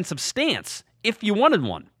defensive stance if you wanted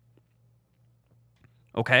one.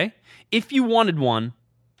 Okay? If you wanted one,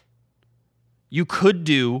 you could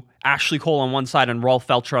do Ashley Cole on one side and Rolf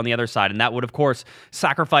Feltscher on the other side, and that would, of course,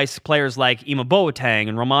 sacrifice players like Ima Boateng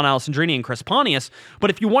and Roman Alessandrini and Chris Pontius, but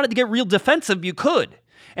if you wanted to get real defensive, you could.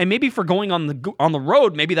 And maybe for going on the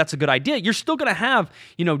road, maybe that's a good idea. You're still going to have,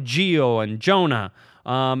 Gio and Jonah,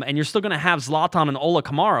 and you're still going to have Zlatan and Ola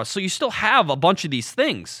Kamara, so you still have a bunch of these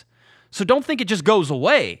things. So don't think it just goes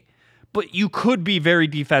away, but you could be very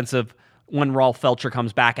defensive when Rolf Feltscher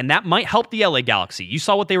comes back, and that might help the LA Galaxy. You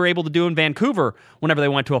saw what they were able to do in Vancouver whenever they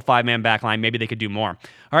went to a 5-man backline. Maybe they could do more.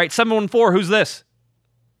 All right, 714, who's this?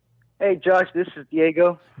 Hey, Josh, this is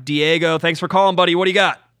Diego. Diego, thanks for calling, buddy. What do you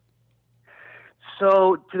got?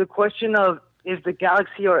 So, to the question of is the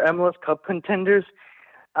Galaxy or MLS Cup contenders,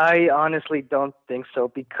 I honestly don't think so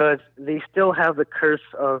because they still have the curse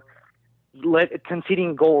of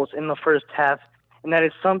conceding goals in the first half, and that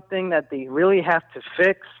is something that they really have to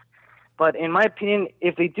fix. But in my opinion,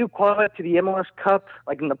 if they do qualify to the MLS Cup,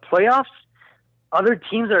 like in the playoffs, other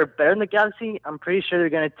teams that are better than the Galaxy, I'm pretty sure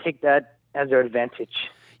they're going to take that as their advantage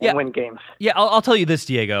and win games. Yeah, I'll tell you this,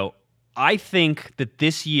 Diego. I think that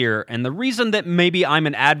this year, and the reason that maybe I'm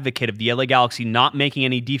an advocate of the LA Galaxy not making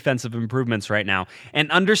any defensive improvements right now,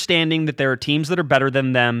 and understanding that there are teams that are better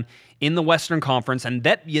than them in the Western Conference, and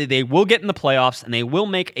that they will get in the playoffs, and they will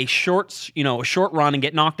make a short run and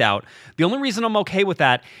get knocked out. The only reason I'm okay with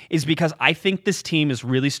that is because I think this team is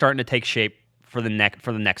really starting to take shape for the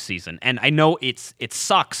next season. And I know it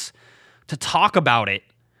sucks to talk about it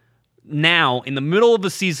now in the middle of the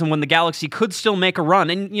season when the Galaxy could still make a run,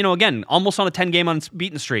 and again, almost on a 10-game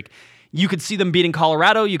unbeaten streak. You could see them beating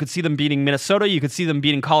Colorado, you could see them beating Minnesota, you could see them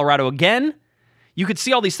beating Colorado again. You could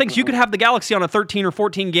see all these things. You could have the Galaxy on a 13 or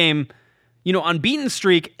 14 game, unbeaten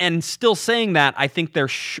streak, and still saying that I think they're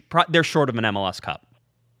short of an MLS Cup.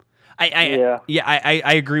 I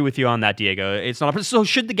agree with you on that, Diego. It's not. So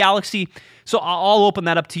should the Galaxy? So I'll open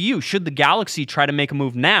that up to you. Should the Galaxy try to make a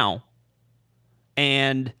move now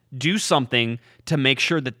and do something to make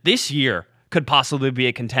sure that this year could possibly be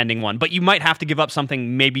a contending one, but you might have to give up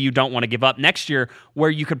something maybe you don't want to give up next year, where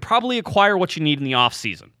you could probably acquire what you need in the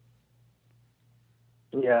offseason?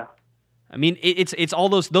 Yeah. I mean, it's all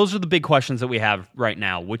those are the big questions that we have right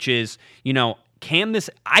now, which is,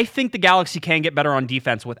 I think the Galaxy can get better on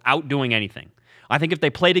defense without doing anything. I think if they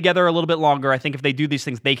play together a little bit longer, I think if they do these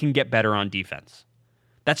things, they can get better on defense.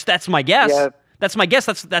 That's my guess. Yeah. That's my guess.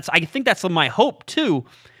 I think that's my hope too,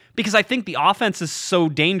 because I think the offense is so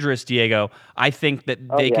dangerous, Diego. I think that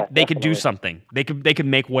they could do something. They could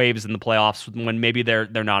make waves in the playoffs when maybe they're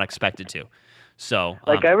not expected to. So,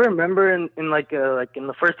 I remember in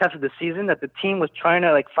the first half of the season that the team was trying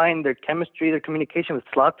to find their chemistry, their communication with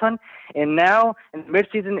Zlatan, and now in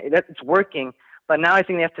midseason it's working. But now I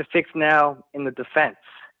think they have to fix now in the defense.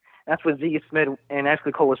 That's what Ziggy Smith and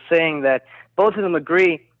Ashley Cole was saying, that both of them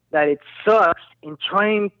agree that it sucks in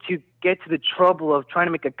trying to get to the trouble of trying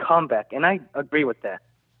to make a comeback, and I agree with that.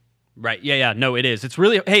 Right? Yeah. No, it is. It's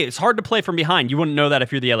really it's hard to play from behind. You wouldn't know that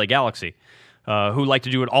if you're the LA Galaxy. Who like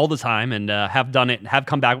to do it all the time and have done it, have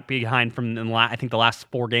come back behind from I think the last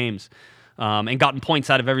 4 games, and gotten points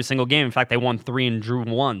out of every single game. In fact, they won 3 and drew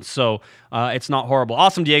 1, so it's not horrible.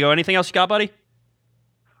 Awesome, Diego. Anything else you got, buddy?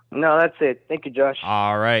 No, that's it. Thank you, Josh.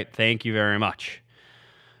 All right, thank you very much.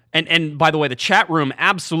 And by the way, the chat room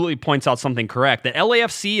absolutely points out something correct, that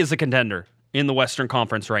LAFC is a contender in the Western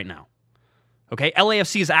Conference right now. Okay,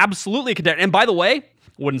 LAFC is absolutely a contender. And by the way,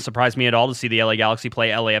 wouldn't surprise me at all to see the LA Galaxy play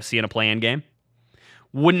LAFC in a play-in game.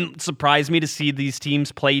 Wouldn't surprise me to see these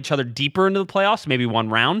teams play each other deeper into the playoffs, maybe one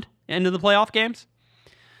round into the playoff games.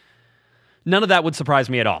 None of that would surprise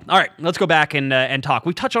me at all. All right, let's go back and talk.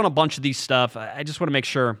 We touch on a bunch of these stuff. I just want to make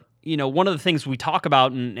sure, one of the things we talk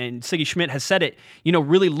about, and Siggy Schmidt has said it,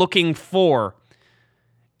 really looking for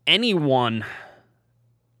anyone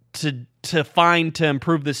to find to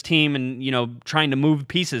improve this team and, trying to move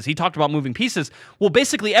pieces. He talked about moving pieces. Well,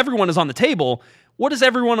 basically everyone is on the table. What does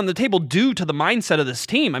everyone on the table do to the mindset of this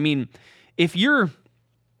team? I mean, if you're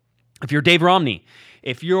Dave Romney,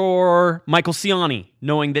 if you're Michael Ciani,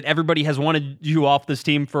 knowing that everybody has wanted you off this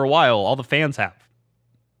team for a while, all the fans have,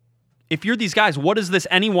 If you're these guys, what does this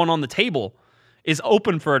anyone on the table is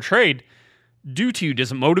open for a trade do to you?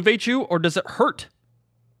 Does it motivate you or does it hurt?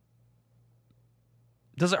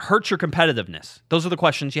 Does it hurt your competitiveness? Those are the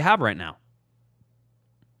questions you have right now.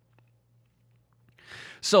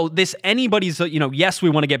 So this anybody's, yes, we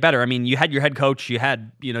want to get better. I mean, you had your head coach, you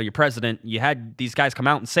had, your president, you had these guys come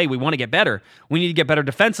out and say, we want to get better. We need to get better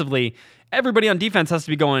defensively. Everybody on defense has to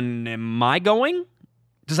be going, am I going?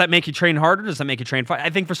 Does that make you train harder? Does that make you train fight?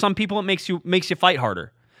 I think for some people, it makes you fight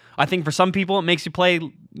harder. I think for some people, it makes you play,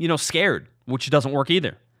 scared, which doesn't work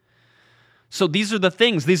either. So these are the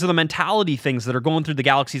things, these are the mentality things that are going through the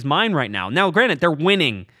Galaxy's mind right now. Now, granted, they're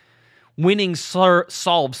winning. Winning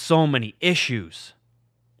solves so many issues.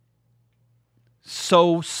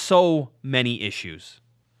 So many issues.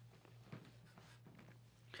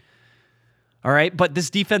 All right, but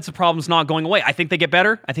this defensive problem is not going away. I think they get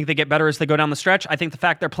better. I think they get better as they go down the stretch. I think the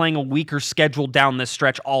fact they're playing a weaker schedule down this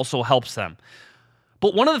stretch also helps them.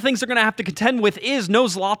 But one of the things they're going to have to contend with is no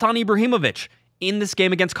Zlatan Ibrahimovic in this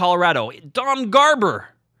game against Colorado. Don Garber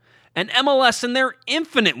and MLS, in their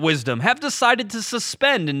infinite wisdom, have decided to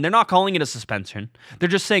suspend, and they're not calling it a suspension. They're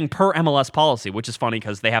just saying per MLS policy, which is funny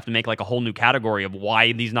because they have to make like a whole new category of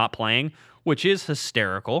why he's not playing, which is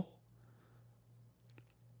hysterical.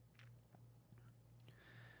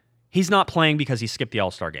 He's not playing because he skipped the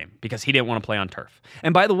All-Star game, because he didn't want to play on turf.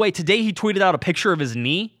 And by the way, today he tweeted out a picture of his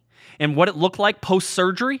knee and what it looked like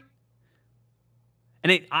post-surgery.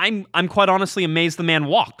 And I'm quite honestly amazed the man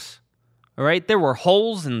walks. All right, there were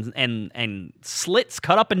holes and slits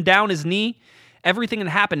cut up and down his knee, everything that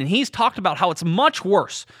happened. And he's talked about how it's much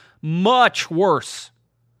worse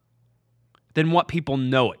than what people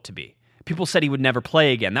know it to be. People said he would never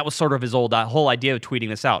play again. That was sort of his whole idea of tweeting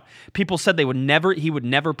this out. People said he would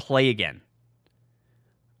never play again.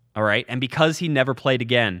 All right, and because he never played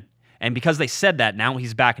again, and because they said that, now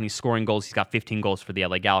he's back and he's scoring goals. He's got 15 goals for the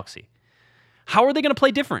LA Galaxy. How are they going to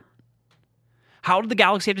play different? How did the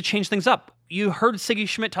Galaxy have to change things up? You heard Sigi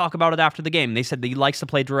Schmidt talk about it after the game. They said that he likes to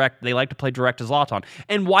play direct. They like to play direct to Zlatan.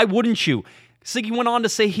 And why wouldn't you? Sigi went on to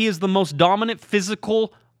say he is the most dominant,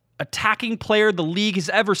 physical, attacking player the league has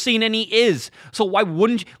ever seen, and he is. So why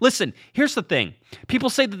wouldn't you? Listen, here's the thing. People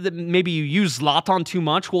say that maybe you use Zlatan too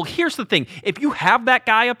much. Well, here's the thing. If you have that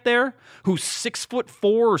guy up there who's 6'4"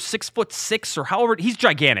 or 6'6" or however, he's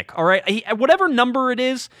gigantic, all right? Whatever number it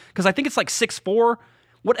is, because I think it's like 6'4",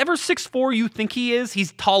 whatever 6'4" you think he is,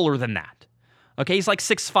 he's taller than that. Okay, he's like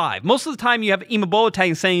 6'5". Most of the time you have Ima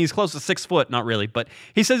Boateng saying he's close to 6 foot. Not really, but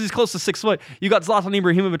he says he's close to 6 foot. You got Zlatan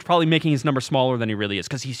Ibrahimovic probably making his number smaller than he really is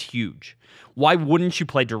because he's huge. Why wouldn't you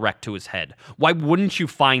play direct to his head? Why wouldn't you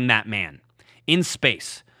find that man in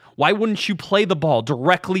space? Why wouldn't you play the ball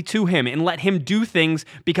directly to him and let him do things?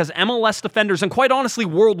 Because MLS defenders, and quite honestly,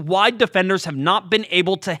 worldwide defenders, have not been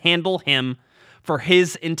able to handle him for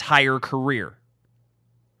his entire career.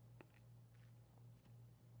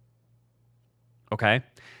 Okay?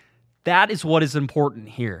 That is what is important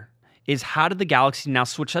here, is how did the Galaxy now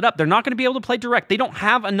switch that up? They're not going to be able to play direct. They don't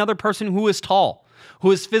have another person who is tall,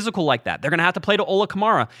 who is physical like that. They're going to have to play to Ola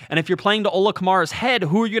Kamara. And if you're playing to Ola Kamara's head,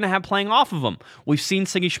 who are you going to have playing off of him? We've seen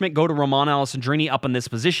Sigi Schmidt go to Roman Alessandrini up in this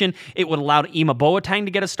position. It would allow Ima Boateng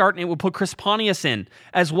to get a start, and it would put Chris Pontius in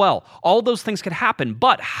as well. All those things could happen,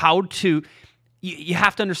 but how to... You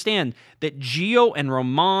have to understand that Gio and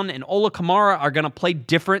Roman and Ola Kamara are going to play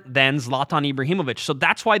different than Zlatan Ibrahimovic. So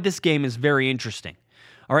that's why this game is very interesting.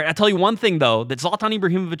 All right, I'll tell you one thing, though, that Zlatan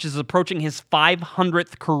Ibrahimovic is approaching his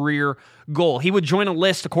 500th career goal. He would join a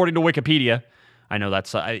list, according to Wikipedia. I know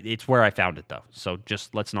that's it's where I found it, though. So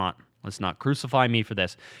just let's not crucify me for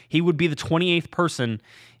this. He would be the 28th person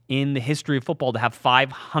in the history of football to have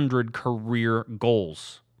 500 career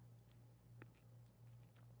goals.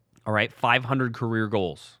 All right, 500 career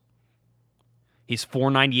goals. He's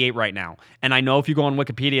 498 right now. And I know if you go on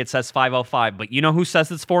Wikipedia, it says 505. But you know who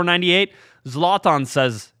says it's 498? Zlatan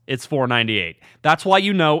says it's 498. That's why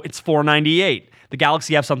you know it's 498. The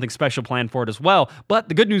Galaxy have something special planned for it as well. But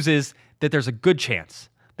the good news is that there's a good chance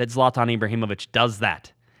that Zlatan Ibrahimovic does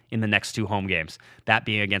that in the next two home games, that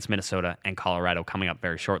being against Minnesota and Colorado coming up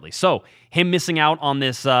very shortly. So him missing out on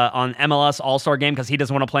this on MLS All-Star game because he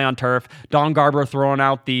doesn't want to play on turf. Don Garber throwing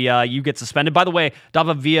out the you get suspended. By the way,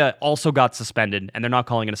 David Villa also got suspended, and they're not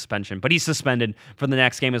calling it a suspension, but he's suspended for the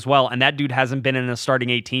next game as well. And that dude hasn't been in a starting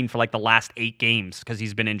 18 for like the last 8 games because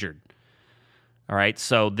he's been injured. All right,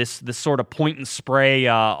 so this sort of point and spray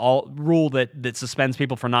rule that suspends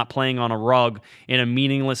people for not playing on a rug in a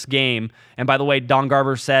meaningless game. And by the way, Don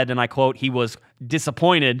Garber said, and I quote, he was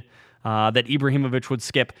disappointed that Ibrahimovic would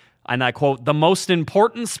skip and I quote, the most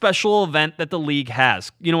important special event that the league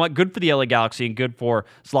has. You know what? Good for the LA Galaxy and good for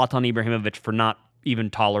Zlatan Ibrahimovic for not even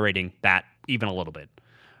tolerating that even a little bit.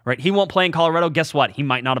 Right? He won't play in Colorado. Guess what? He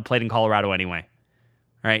might not have played in Colorado anyway.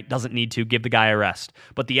 Right? Doesn't need to. Give the guy a rest.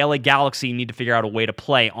 But the LA Galaxy need to figure out a way to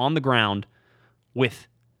play on the ground with,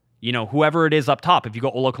 you know, whoever it is up top. If you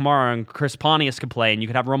go Ola Kamara and Chris Pontius could play, and you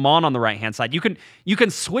could have Ramon on the right-hand side. You can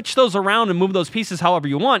switch those around and move those pieces however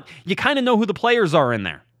you want. You kind of know who the players are in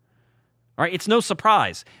there. All right? It's no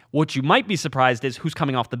surprise. What you might be surprised is who's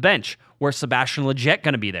coming off the bench. Where's Sebastian Lletget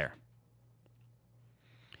going to be there?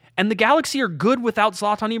 And the Galaxy are good without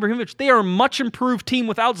Zlatan Ibrahimovic. They are a much improved team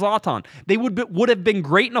without Zlatan. They would have been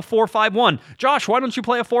great in a 4-5-1. Josh, why don't you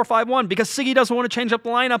play a 4-5-1? Because Siggy doesn't want to change up the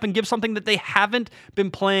lineup and give something that they haven't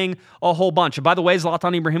been playing a whole bunch. And by the way,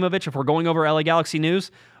 Zlatan Ibrahimovic, if we're going over LA Galaxy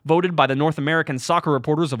news, voted by the North American Soccer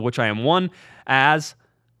Reporters, of which I am one, as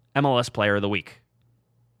MLS Player of the Week.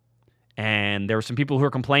 And there were some people who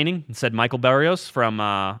were complaining and said Michael Barrios from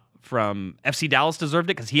FC Dallas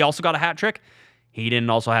deserved it because he also got a hat trick. He didn't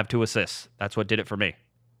also have 2 assists. That's what did it for me.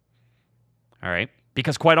 All right?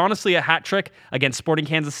 Because quite honestly, a hat trick against Sporting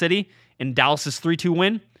Kansas City in Dallas's 3-2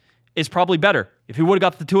 win is probably better. If he would have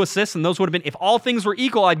got the 2 assists, and those would have been, if all things were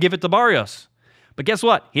equal, I'd give it to Barrios. But guess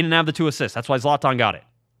what? He didn't have the 2 assists. That's why Zlatan got it.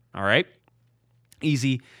 All right?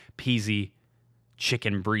 Easy peasy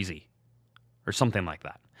chicken breezy. Or something like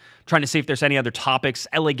that. Trying to see if there's any other topics,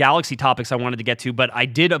 LA Galaxy topics I wanted to get to, but I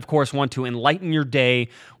did, of course, want to enlighten your day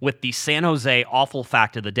with the San Jose awful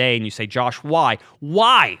fact of the day. And you say, Josh, why?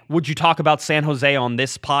 Why would you talk about San Jose on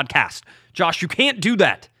this podcast? Josh, you can't do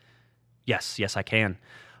that. Yes, I can.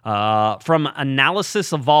 From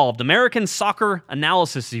Analysis Evolved, American Soccer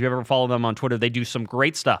Analysis, if you ever follow them on Twitter, they do some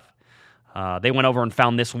great stuff. They went over and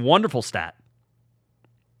found this wonderful stat.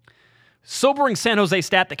 Sobering San Jose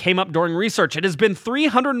stat that came up during research. It has been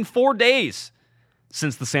 304 days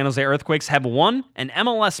since the San Jose Earthquakes have won an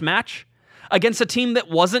MLS match against a team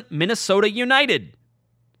that wasn't Minnesota United.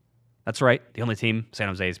 That's right. The only team San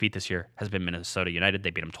Jose has beat this year has been Minnesota United.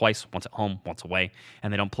 They beat them twice, once at home, once away,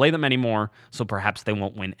 and they don't play them anymore, so perhaps they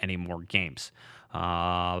won't win any more games.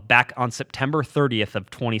 Back on September 30th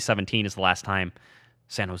of 2017 is the last time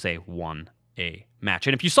San Jose won a match.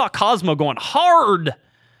 And if you saw Cosmo going hard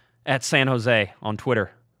at San Jose on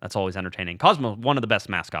Twitter, that's always entertaining. Cosmo, one of the best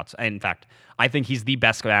mascots. In fact, I think he's the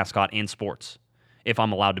best mascot in sports, if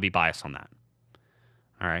I'm allowed to be biased on that.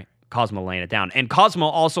 All right. Cosmo laying it down. And Cosmo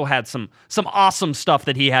also had some awesome stuff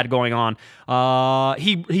that he had going on.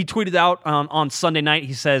 He tweeted out on Sunday night.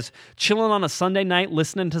 He says, chilling on a Sunday night,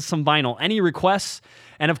 listening to some vinyl. Any requests?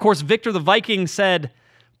 And of course, Victor the Viking said,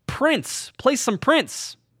 Prince, play some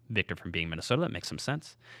Prince. Victor from being Minnesota, that makes some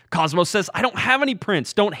sense. Cosmo says, I don't have any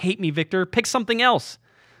Prince. Don't hate me, Victor. Pick something else.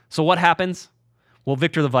 So what happens? Well,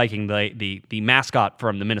 Victor the Viking, the mascot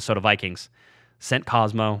from the Minnesota Vikings, sent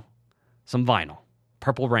Cosmo some vinyl.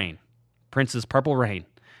 Purple Rain. Prince's Purple Rain.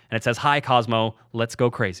 And it says, hi, Cosmo. Let's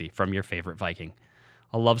go crazy from your favorite Viking.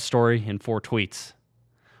 A love story in 4 tweets.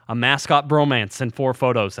 A mascot bromance in 4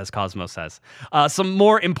 photos, as Cosmo says. Some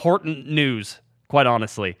more important news. Quite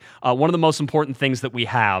honestly, one of the most important things that we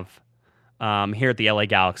have here at the LA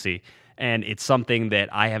Galaxy, and it's something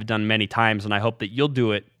that I have done many times, and I hope that you'll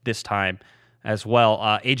do it this time as well.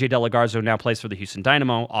 AJ De La Garza now plays for the Houston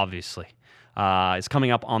Dynamo, obviously. Is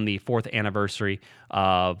coming up on the 4th anniversary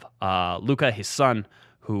of Luca, his son,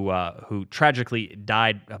 who tragically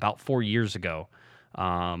died about 4 years ago.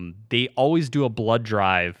 They always do a blood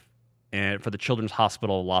drive. And for the Children's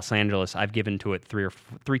Hospital of Los Angeles, I've given to it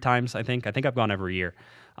 3 times, I think. I think I've gone every year.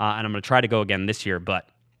 And I'm going to try to go again this year. But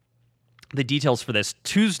the details for this,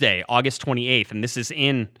 Tuesday, August 28th, and this is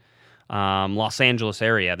in Los Angeles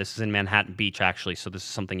area. This is in Manhattan Beach, actually, so this is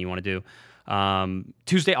something you want to do.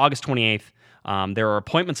 Tuesday, August 28th, there are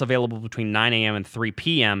appointments available between 9 a.m. and 3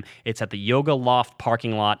 p.m. It's at the Yoga Loft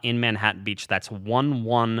parking lot in Manhattan Beach. That's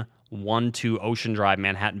 1112 Ocean Drive,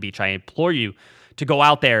 Manhattan Beach. I implore you to go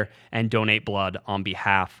out there and donate blood on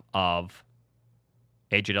behalf of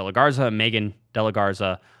AJ De La Garza, Megan De La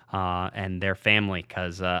Garza, and their family,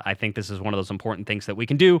 because I think this is one of those important things that we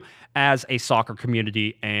can do as a soccer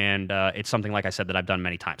community, and it's something, like I said, that I've done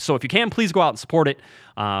many times. So if you can, please go out and support it.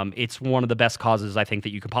 It's one of the best causes I think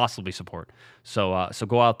that you could possibly support. So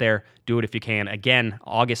go out there, do it if you can. Again,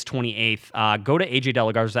 August 28th, go to AJ De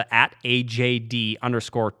La Garza at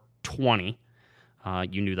AJD_20.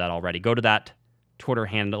 You knew that already. Go to that Twitter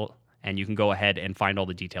handle, and you can go ahead and find all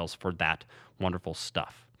the details for that wonderful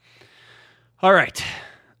stuff. All right.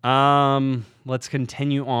 Let's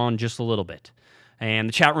continue on just a little bit. And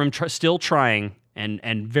the chat room still trying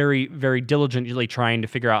and very, very diligently trying to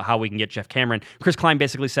figure out how we can get Jeff Cameron. Chris Klein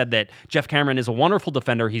basically said that Jeff Cameron is a wonderful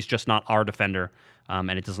defender. He's just not our defender,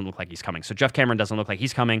 and it doesn't look like he's coming. So Jeff Cameron doesn't look like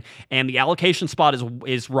he's coming, and the allocation spot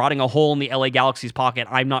is rotting a hole in the LA Galaxy's pocket.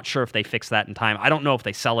 I'm not sure if they fix that in time. I don't know if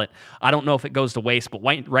they sell it. I don't know if it goes to waste, but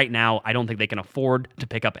right now, I don't think they can afford to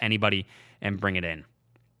pick up anybody and bring it in.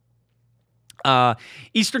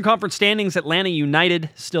 Eastern Conference standings, Atlanta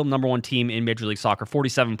United, still number one team in Major League Soccer,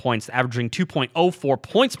 47 points, averaging 2.04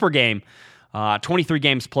 points per game, 23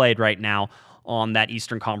 games played right now on that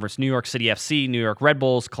Eastern Conference. New York City FC, New York Red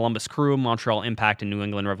Bulls, Columbus Crew, Montreal Impact, and New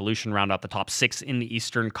England Revolution round out the top 6 in the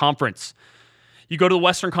Eastern Conference. You go to the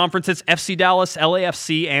Western Conference, it's FC Dallas,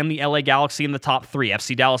 LAFC, and the LA Galaxy in the top 3.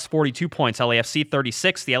 FC Dallas, 42 points, LAFC,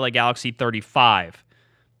 36, the LA Galaxy, 35.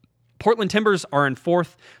 Portland Timbers are in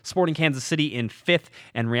 4th, Sporting Kansas City in 5th,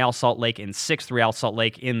 and Real Salt Lake in 6th. Real Salt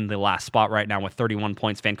Lake in the last spot right now with 31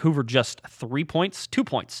 points. Vancouver just 2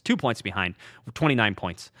 points behind, with 29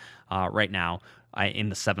 points right now in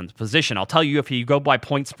the 7th position. I'll tell you, if you go by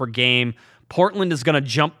points per game, Portland is going to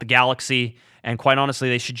jump the Galaxy, and quite honestly,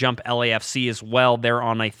 they should jump LAFC as well. They're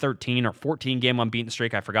on a 13 or 14 game unbeaten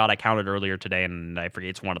streak. I forgot. I counted earlier today, and I forget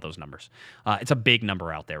it's one of those numbers. It's a big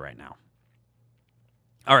number out there right now.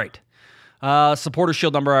 All right. Supporter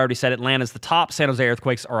Shield number, I already said. Atlanta's the top. San Jose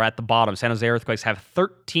Earthquakes are at the bottom. San Jose Earthquakes have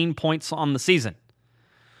 13 points on the season.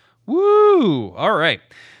 Woo! All right.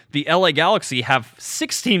 The LA Galaxy have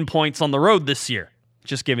 16 points on the road this year.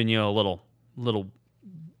 Just giving you a little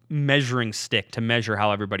measuring stick to measure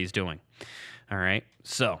how everybody's doing. All right.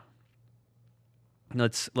 So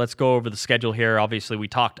let's go over the schedule here. Obviously, we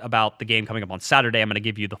talked about the game coming up on Saturday. I'm going to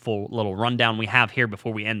give you the full little rundown we have here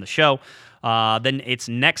before we end the show. Then it's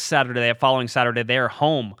next Saturday, following Saturday, they're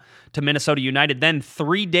home to Minnesota United. Then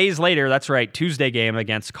 3 days later, that's right, Tuesday game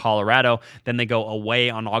against Colorado. Then they go away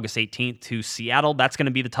on August 18th to Seattle. That's going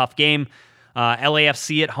to be the tough game.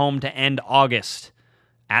 LAFC at home to end August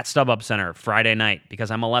at StubHub Center Friday night, because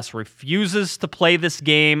MLS refuses to play this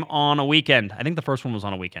game on a weekend. I think the first one was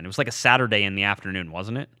on a weekend. It was like a Saturday in the afternoon,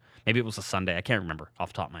 wasn't it? Maybe it was a Sunday. I can't remember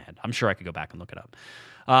off the top of my head. I'm sure I could go back and look it up.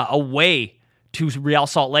 Away to Real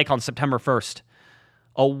Salt Lake on September 1st.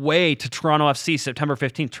 Away to Toronto FC September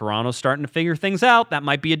 15th. Toronto's starting to figure things out. That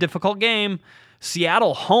might be a difficult game.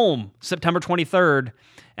 Seattle home September 23rd.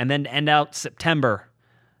 And then to end out September,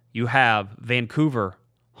 you have Vancouver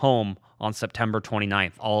home on September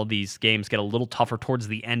 29th. All of these games get a little tougher towards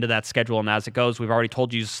the end of that schedule, and as it goes, we've already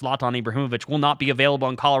told you Zlatan Ibrahimovic will not be available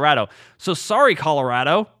in Colorado. So sorry,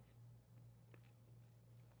 Colorado.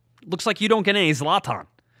 Looks like you don't get any Zlatan.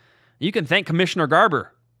 You can thank Commissioner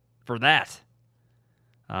Garber for that.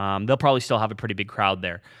 They'll probably still have a pretty big crowd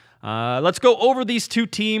there. Let's go over these two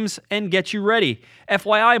teams and get you ready.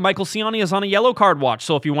 FYI, Michael Ciani is on a yellow card watch,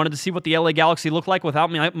 so if you wanted to see what the LA Galaxy look like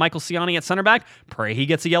without Michael Ciani at center back, pray he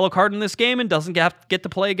gets a yellow card in this game and doesn't get to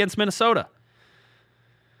play against Minnesota.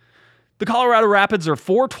 The Colorado Rapids are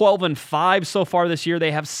 4-12-5 so far this year.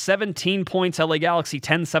 They have 17 points. LA Galaxy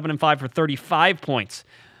 10-7-5 for 35 points.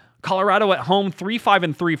 Colorado at home,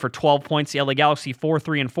 3-5-3 for 12 points. The LA Galaxy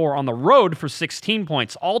 4-3-4 on the road for 16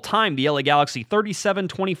 points. All time, the LA Galaxy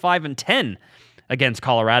 37-25-10 against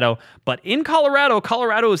Colorado. But in Colorado,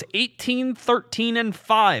 Colorado is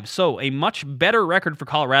 18-13-5. So a much better record for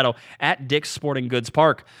Colorado at Dick's Sporting Goods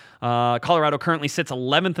Park. Colorado currently sits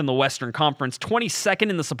 11th in the Western Conference,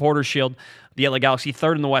 22nd in the Supporters Shield. The LA Galaxy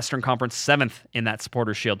 3rd in the Western Conference, 7th in that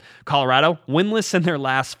Supporters Shield. Colorado winless in their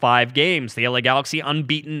last 5 games. The LA Galaxy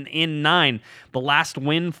unbeaten in 9. The last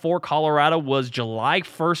win for Colorado was July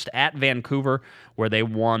 1st at Vancouver, where they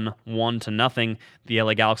won 1-0. The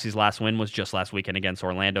LA Galaxy's last win was just last weekend against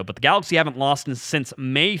Orlando. But the Galaxy haven't lost since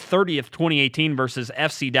May 30th, 2018 versus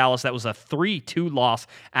FC Dallas. That was a 3-2 loss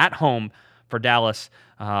at home for Dallas.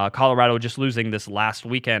 Colorado just losing this last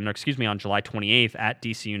weekend, on July 28th at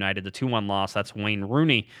DC United, the 2-1 loss. That's Wayne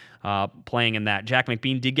Rooney playing in that. Jack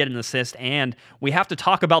McBean did get an assist, and we have to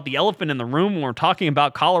talk about the elephant in the room when we're talking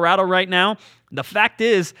about Colorado right now. The fact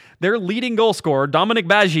is, their leading goal scorer, Dominic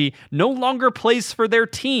Badji, no longer plays for their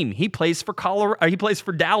team. He plays for He plays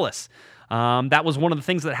for Dallas. That was one of the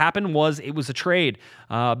things that happened. It was a trade.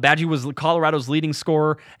 Badji was Colorado's leading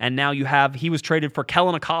scorer, and now he was traded for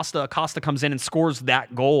Kellen Acosta. Acosta comes in and scores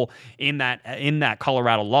that goal in that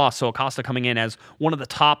Colorado loss. So Acosta coming in as one of the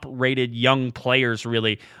top-rated young players,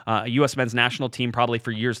 really. U.S. men's national team probably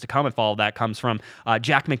for years to come if all of that comes from.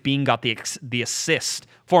 Jack McBean got the assist.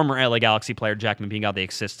 Former LA Galaxy player Jack McBean got the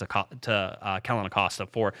assist to Kellen Acosta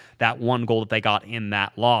for that one goal that they got in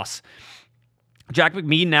that loss. Jack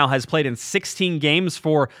McBean now has played in 16 games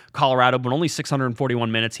for Colorado, but only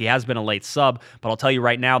 641 minutes. He has been a late sub, but I'll tell you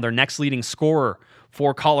right now, their next leading scorer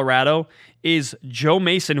for Colorado is Joe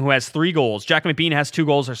Mason, who has 3 goals. Jack McBean has 2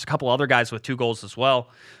 goals. There's a couple other guys with 2 goals as well,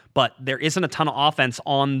 but there isn't a ton of offense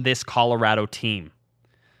on this Colorado team.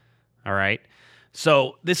 All right?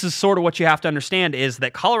 So this is sort of what you have to understand is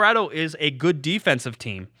that Colorado is a good defensive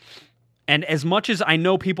team. And as much as I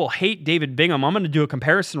know people hate David Bingham, I'm going to do a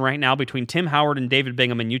comparison right now between Tim Howard and David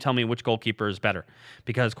Bingham, and you tell me which goalkeeper is better,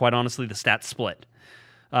 because quite honestly, the stats split.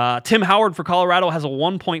 Tim Howard for Colorado has a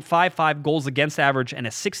 1.55 goals against average and a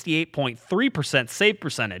 68.3% save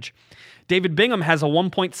percentage. David Bingham has a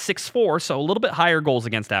 1.64, so a little bit higher goals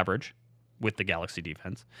against average with the Galaxy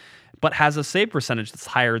defense, but has a save percentage that's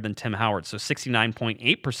higher than Tim Howard, so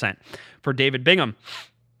 69.8% for David Bingham.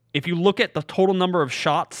 If you look at the total number of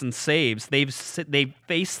shots and saves, they've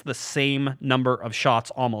faced the same number of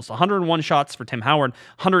shots almost. 101 shots for Tim Howard,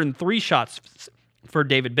 103 shots for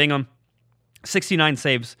David Bingham, 69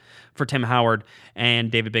 saves for Tim Howard,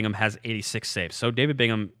 and David Bingham has 86 saves. So David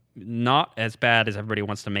Bingham, not as bad as everybody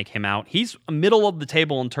wants to make him out. He's middle of the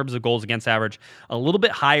table in terms of goals against average, a little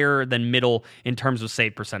bit higher than middle in terms of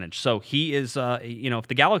save percentage. So he is, if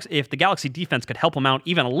the Galaxy defense could help him out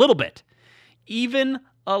even a little bit,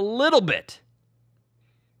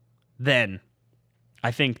 then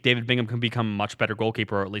I think David Bingham can become a much better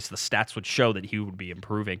goalkeeper, or at least the stats would show that he would be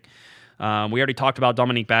improving. We already talked about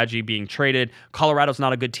Dominique Badji being traded. Colorado's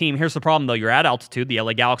not a good team. Here's the problem, though. You're at altitude. The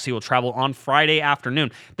LA Galaxy will travel on Friday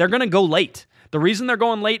afternoon. They're going to go late. The reason they're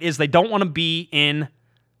going late is they don't want to be in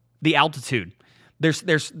the altitude.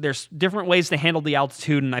 There's different ways to handle the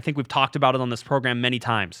altitude, and I think we've talked about it on this program many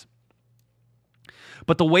times.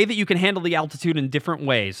 But the way that you can handle the altitude in different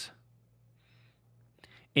ways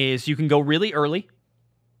is you can go really early.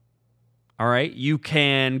 All right, you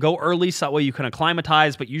can go early so that way you can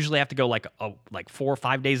acclimatize, but usually have to go like 4 or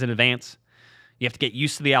 5 days in advance. You have to get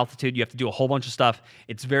used to the altitude. You have to do a whole bunch of stuff.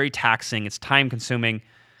 It's very taxing. It's time consuming,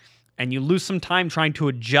 and you lose some time trying to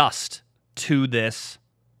adjust to the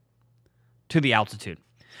altitude.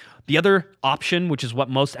 The other option, which is what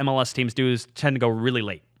most MLS teams do, is tend to go really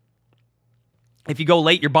late. If you go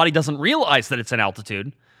late, your body doesn't realize that it's an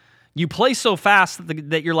altitude. You play so fast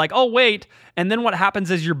that you're like, oh, wait. And then what happens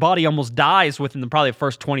is your body almost dies within probably the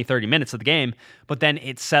first 20, 30 minutes of the game, but then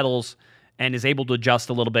it settles and is able to adjust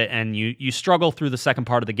a little bit, and you struggle through the second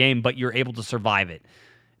part of the game, but you're able to survive it.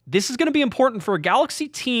 This is going to be important for a Galaxy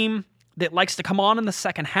team that likes to come on in the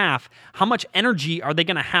second half. How much energy are they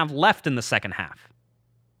going to have left in the second half?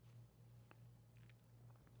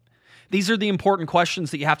 These are the important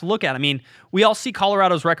questions that you have to look at. I mean, we all see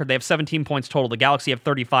Colorado's record. They have 17 points total. The Galaxy have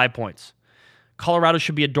 35 points. Colorado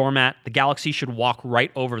should be a doormat. The Galaxy should walk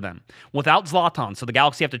right over them. Without Zlatan, so the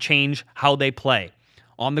Galaxy have to change how they play.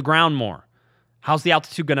 On the ground more. How's the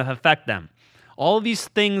altitude going to affect them? All of these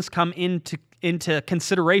things come into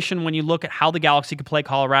consideration when you look at how the Galaxy could play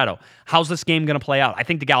Colorado. How's this game going to play out? I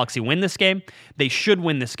think the Galaxy win this game. They should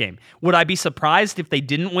win this game. Would I be surprised if they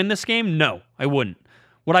didn't win this game? No, I wouldn't.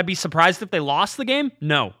 Would I be surprised if they lost the game?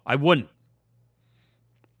 No, I wouldn't.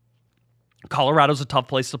 Colorado's a tough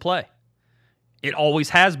place to play. It always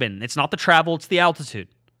has been. It's not the travel, it's the altitude.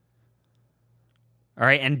 All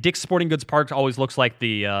right, and Dick's Sporting Goods Park always looks like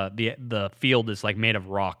the field is like made of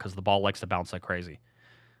rock because the ball likes to bounce like crazy.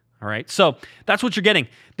 All right, so that's what you're getting.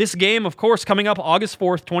 This game, of course, coming up August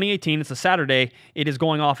 4th, 2018. It's a Saturday. It is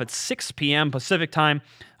going off at 6 p.m. Pacific time.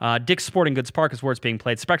 Dick's Sporting Goods Park is where it's being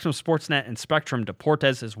played. Spectrum Sportsnet and Spectrum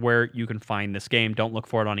Deportes is where you can find this game. Don't look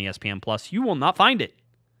for it on ESPN+. You will not find it.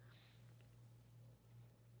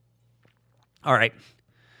 All right.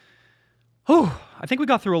 Whew, I think we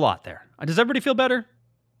got through a lot there. Does everybody feel better?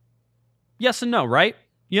 Yes and no, right?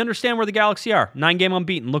 You understand where the Galaxy are. 9-game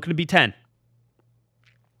unbeaten, looking to be 10.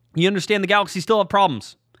 You understand the Galaxy still have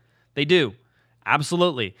problems. They do.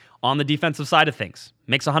 Absolutely. On the defensive side of things.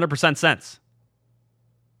 Makes 100% sense.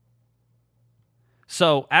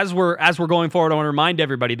 So as we're going forward, I want to remind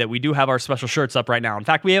everybody that we do have our special shirts up right now. In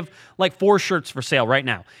fact, we have like 4 shirts for sale right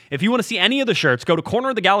now. If you want to see any of the shirts, go to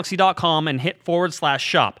cornerofthegalaxy.com and hit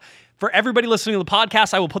 /shop. For everybody listening to the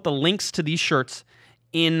podcast, I will put the links to these shirts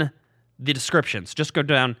in the descriptions. Just go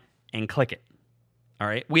down and click it. All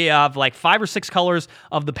right, we have like 5 or 6 colors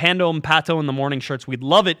of the Pando and Pato in the morning shirts. We'd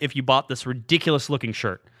love it if you bought this ridiculous-looking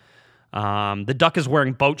shirt. The duck is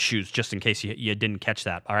wearing boat shoes, just in case you didn't catch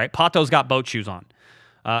that. All right, Pato's got boat shoes on.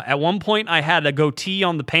 At one point, I had a goatee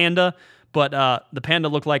on the Panda, but the Panda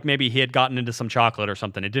looked like maybe he had gotten into some chocolate or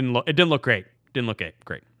something. It didn't look great. Didn't look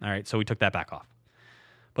great. All right, so we took that back off.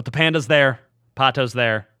 But the Panda's there. Pato's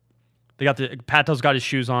there. Pato's got his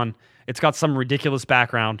shoes on. It's got some ridiculous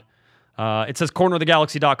background. It says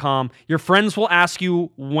cornerofthegalaxy.com. Your friends will ask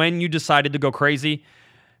you when you decided to go crazy,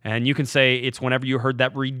 and you can say it's whenever you heard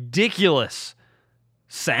that ridiculous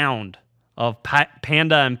sound of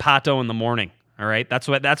Panda and Pato in the morning. All right, that's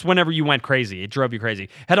whenever you went crazy. It drove you crazy.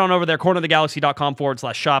 Head on over there,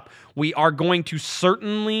 cornerofthegalaxy.com/shop. We are going to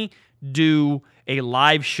certainly do a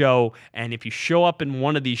live show, and if you show up in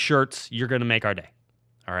one of these shirts, you're going to make our day.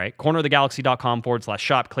 All right,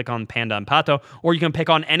 cornerofthegalaxy.com/shop. Click on Panda and Pato, or you can pick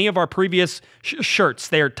on any of our previous shirts.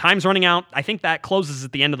 Time's running out. I think that closes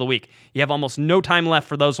at the end of the week. You have almost no time left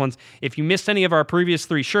for those ones. If you missed any of our previous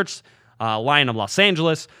 3 shirts, Lion of Los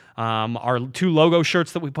Angeles, our 2 logo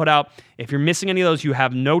shirts that we put out, if you're missing any of those, you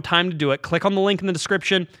have no time to do it. Click on the link in the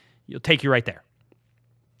description. It'll take you right there.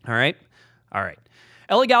 All right? All right.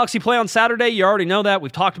 LA Galaxy play on Saturday. You already know that.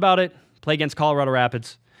 We've talked about it. Play against Colorado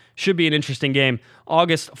Rapids. Should be an interesting game.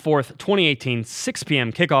 August 4th, 2018, 6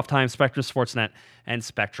 p.m. kickoff time, Spectrum Sportsnet and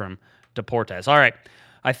Spectrum Deportes. All right.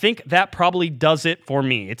 I think that probably does it for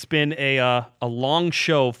me. It's been a long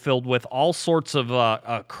show filled with all sorts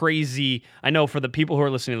of crazy... I know for the people who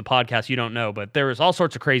are listening to the podcast, you don't know, but there was all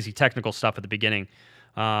sorts of crazy technical stuff at the beginning.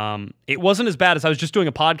 It wasn't as bad as I was just doing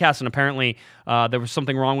a podcast, and apparently there was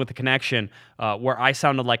something wrong with the connection where I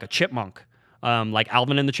sounded like a chipmunk. Like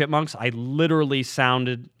Alvin and the Chipmunks. I literally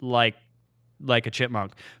sounded like a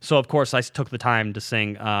chipmunk. So, of course, I took the time to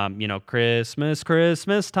sing, Christmas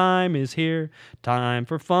time is here, time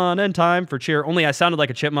for fun and time for cheer. Only I sounded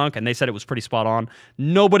like a chipmunk, and they said it was pretty spot on.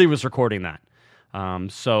 Nobody was recording that.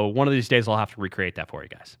 So one of these days I'll have to recreate that for you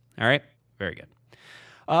guys. All right? Very good.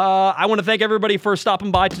 I want to thank everybody for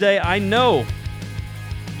stopping by today. I know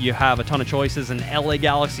you have a ton of choices in LA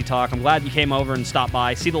Galaxy Talk. I'm glad you came over and stopped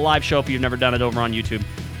by. See the live show if you've never done it over on YouTube.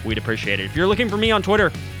 We'd appreciate it. If you're looking for me on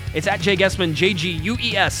Twitter, it's at Jay Guesman,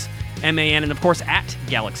 JGUESMAN, and of course at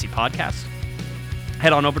Galaxy Podcast.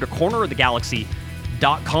 Head on over to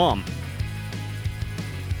cornerofthegalaxy.com,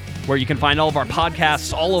 where you can find all of our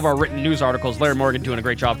podcasts, all of our written news articles. Larry Morgan doing a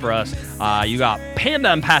great job for us. You got Panda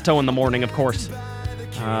and Pato in the morning, of course.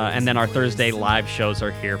 And then our Thursday live shows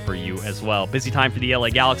are here for you as well. Busy time for the LA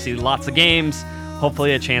Galaxy. Lots of games.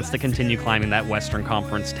 Hopefully a chance to continue climbing that Western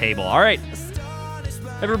Conference table. All right.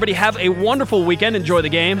 Everybody have a wonderful weekend. Enjoy the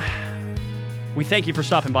game. We thank you for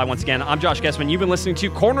stopping by once again. I'm Josh Guesman. You've been listening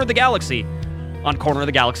to Corner of the Galaxy on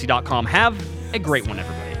cornerofthegalaxy.com. Have a great one,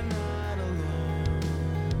 everybody.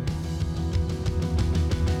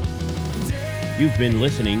 You've been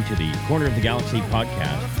listening to the Corner of the Galaxy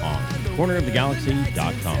podcast on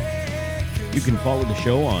cornerofthegalaxy.com. You can follow the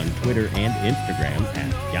show on Twitter and Instagram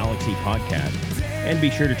at Galaxy Podcast, and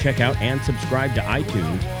be sure to check out and subscribe to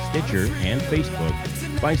iTunes, Stitcher, and Facebook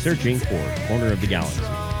by searching for Corner of the Galaxy.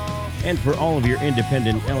 And for all of your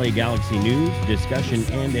independent LA Galaxy news, discussion,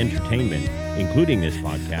 and entertainment, including this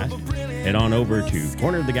podcast, head on over to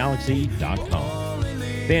cornerofthegalaxy.com.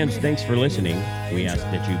 Fans, thanks for listening. We ask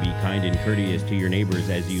that you be kind and courteous to your neighbors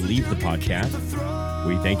as you leave the podcast.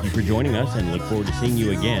 We thank you for joining us and look forward to seeing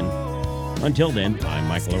you again. Until then, I'm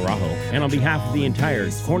Michael Araujo, and on behalf of the entire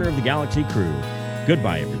Corner of the Galaxy crew,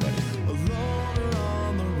 goodbye, everybody.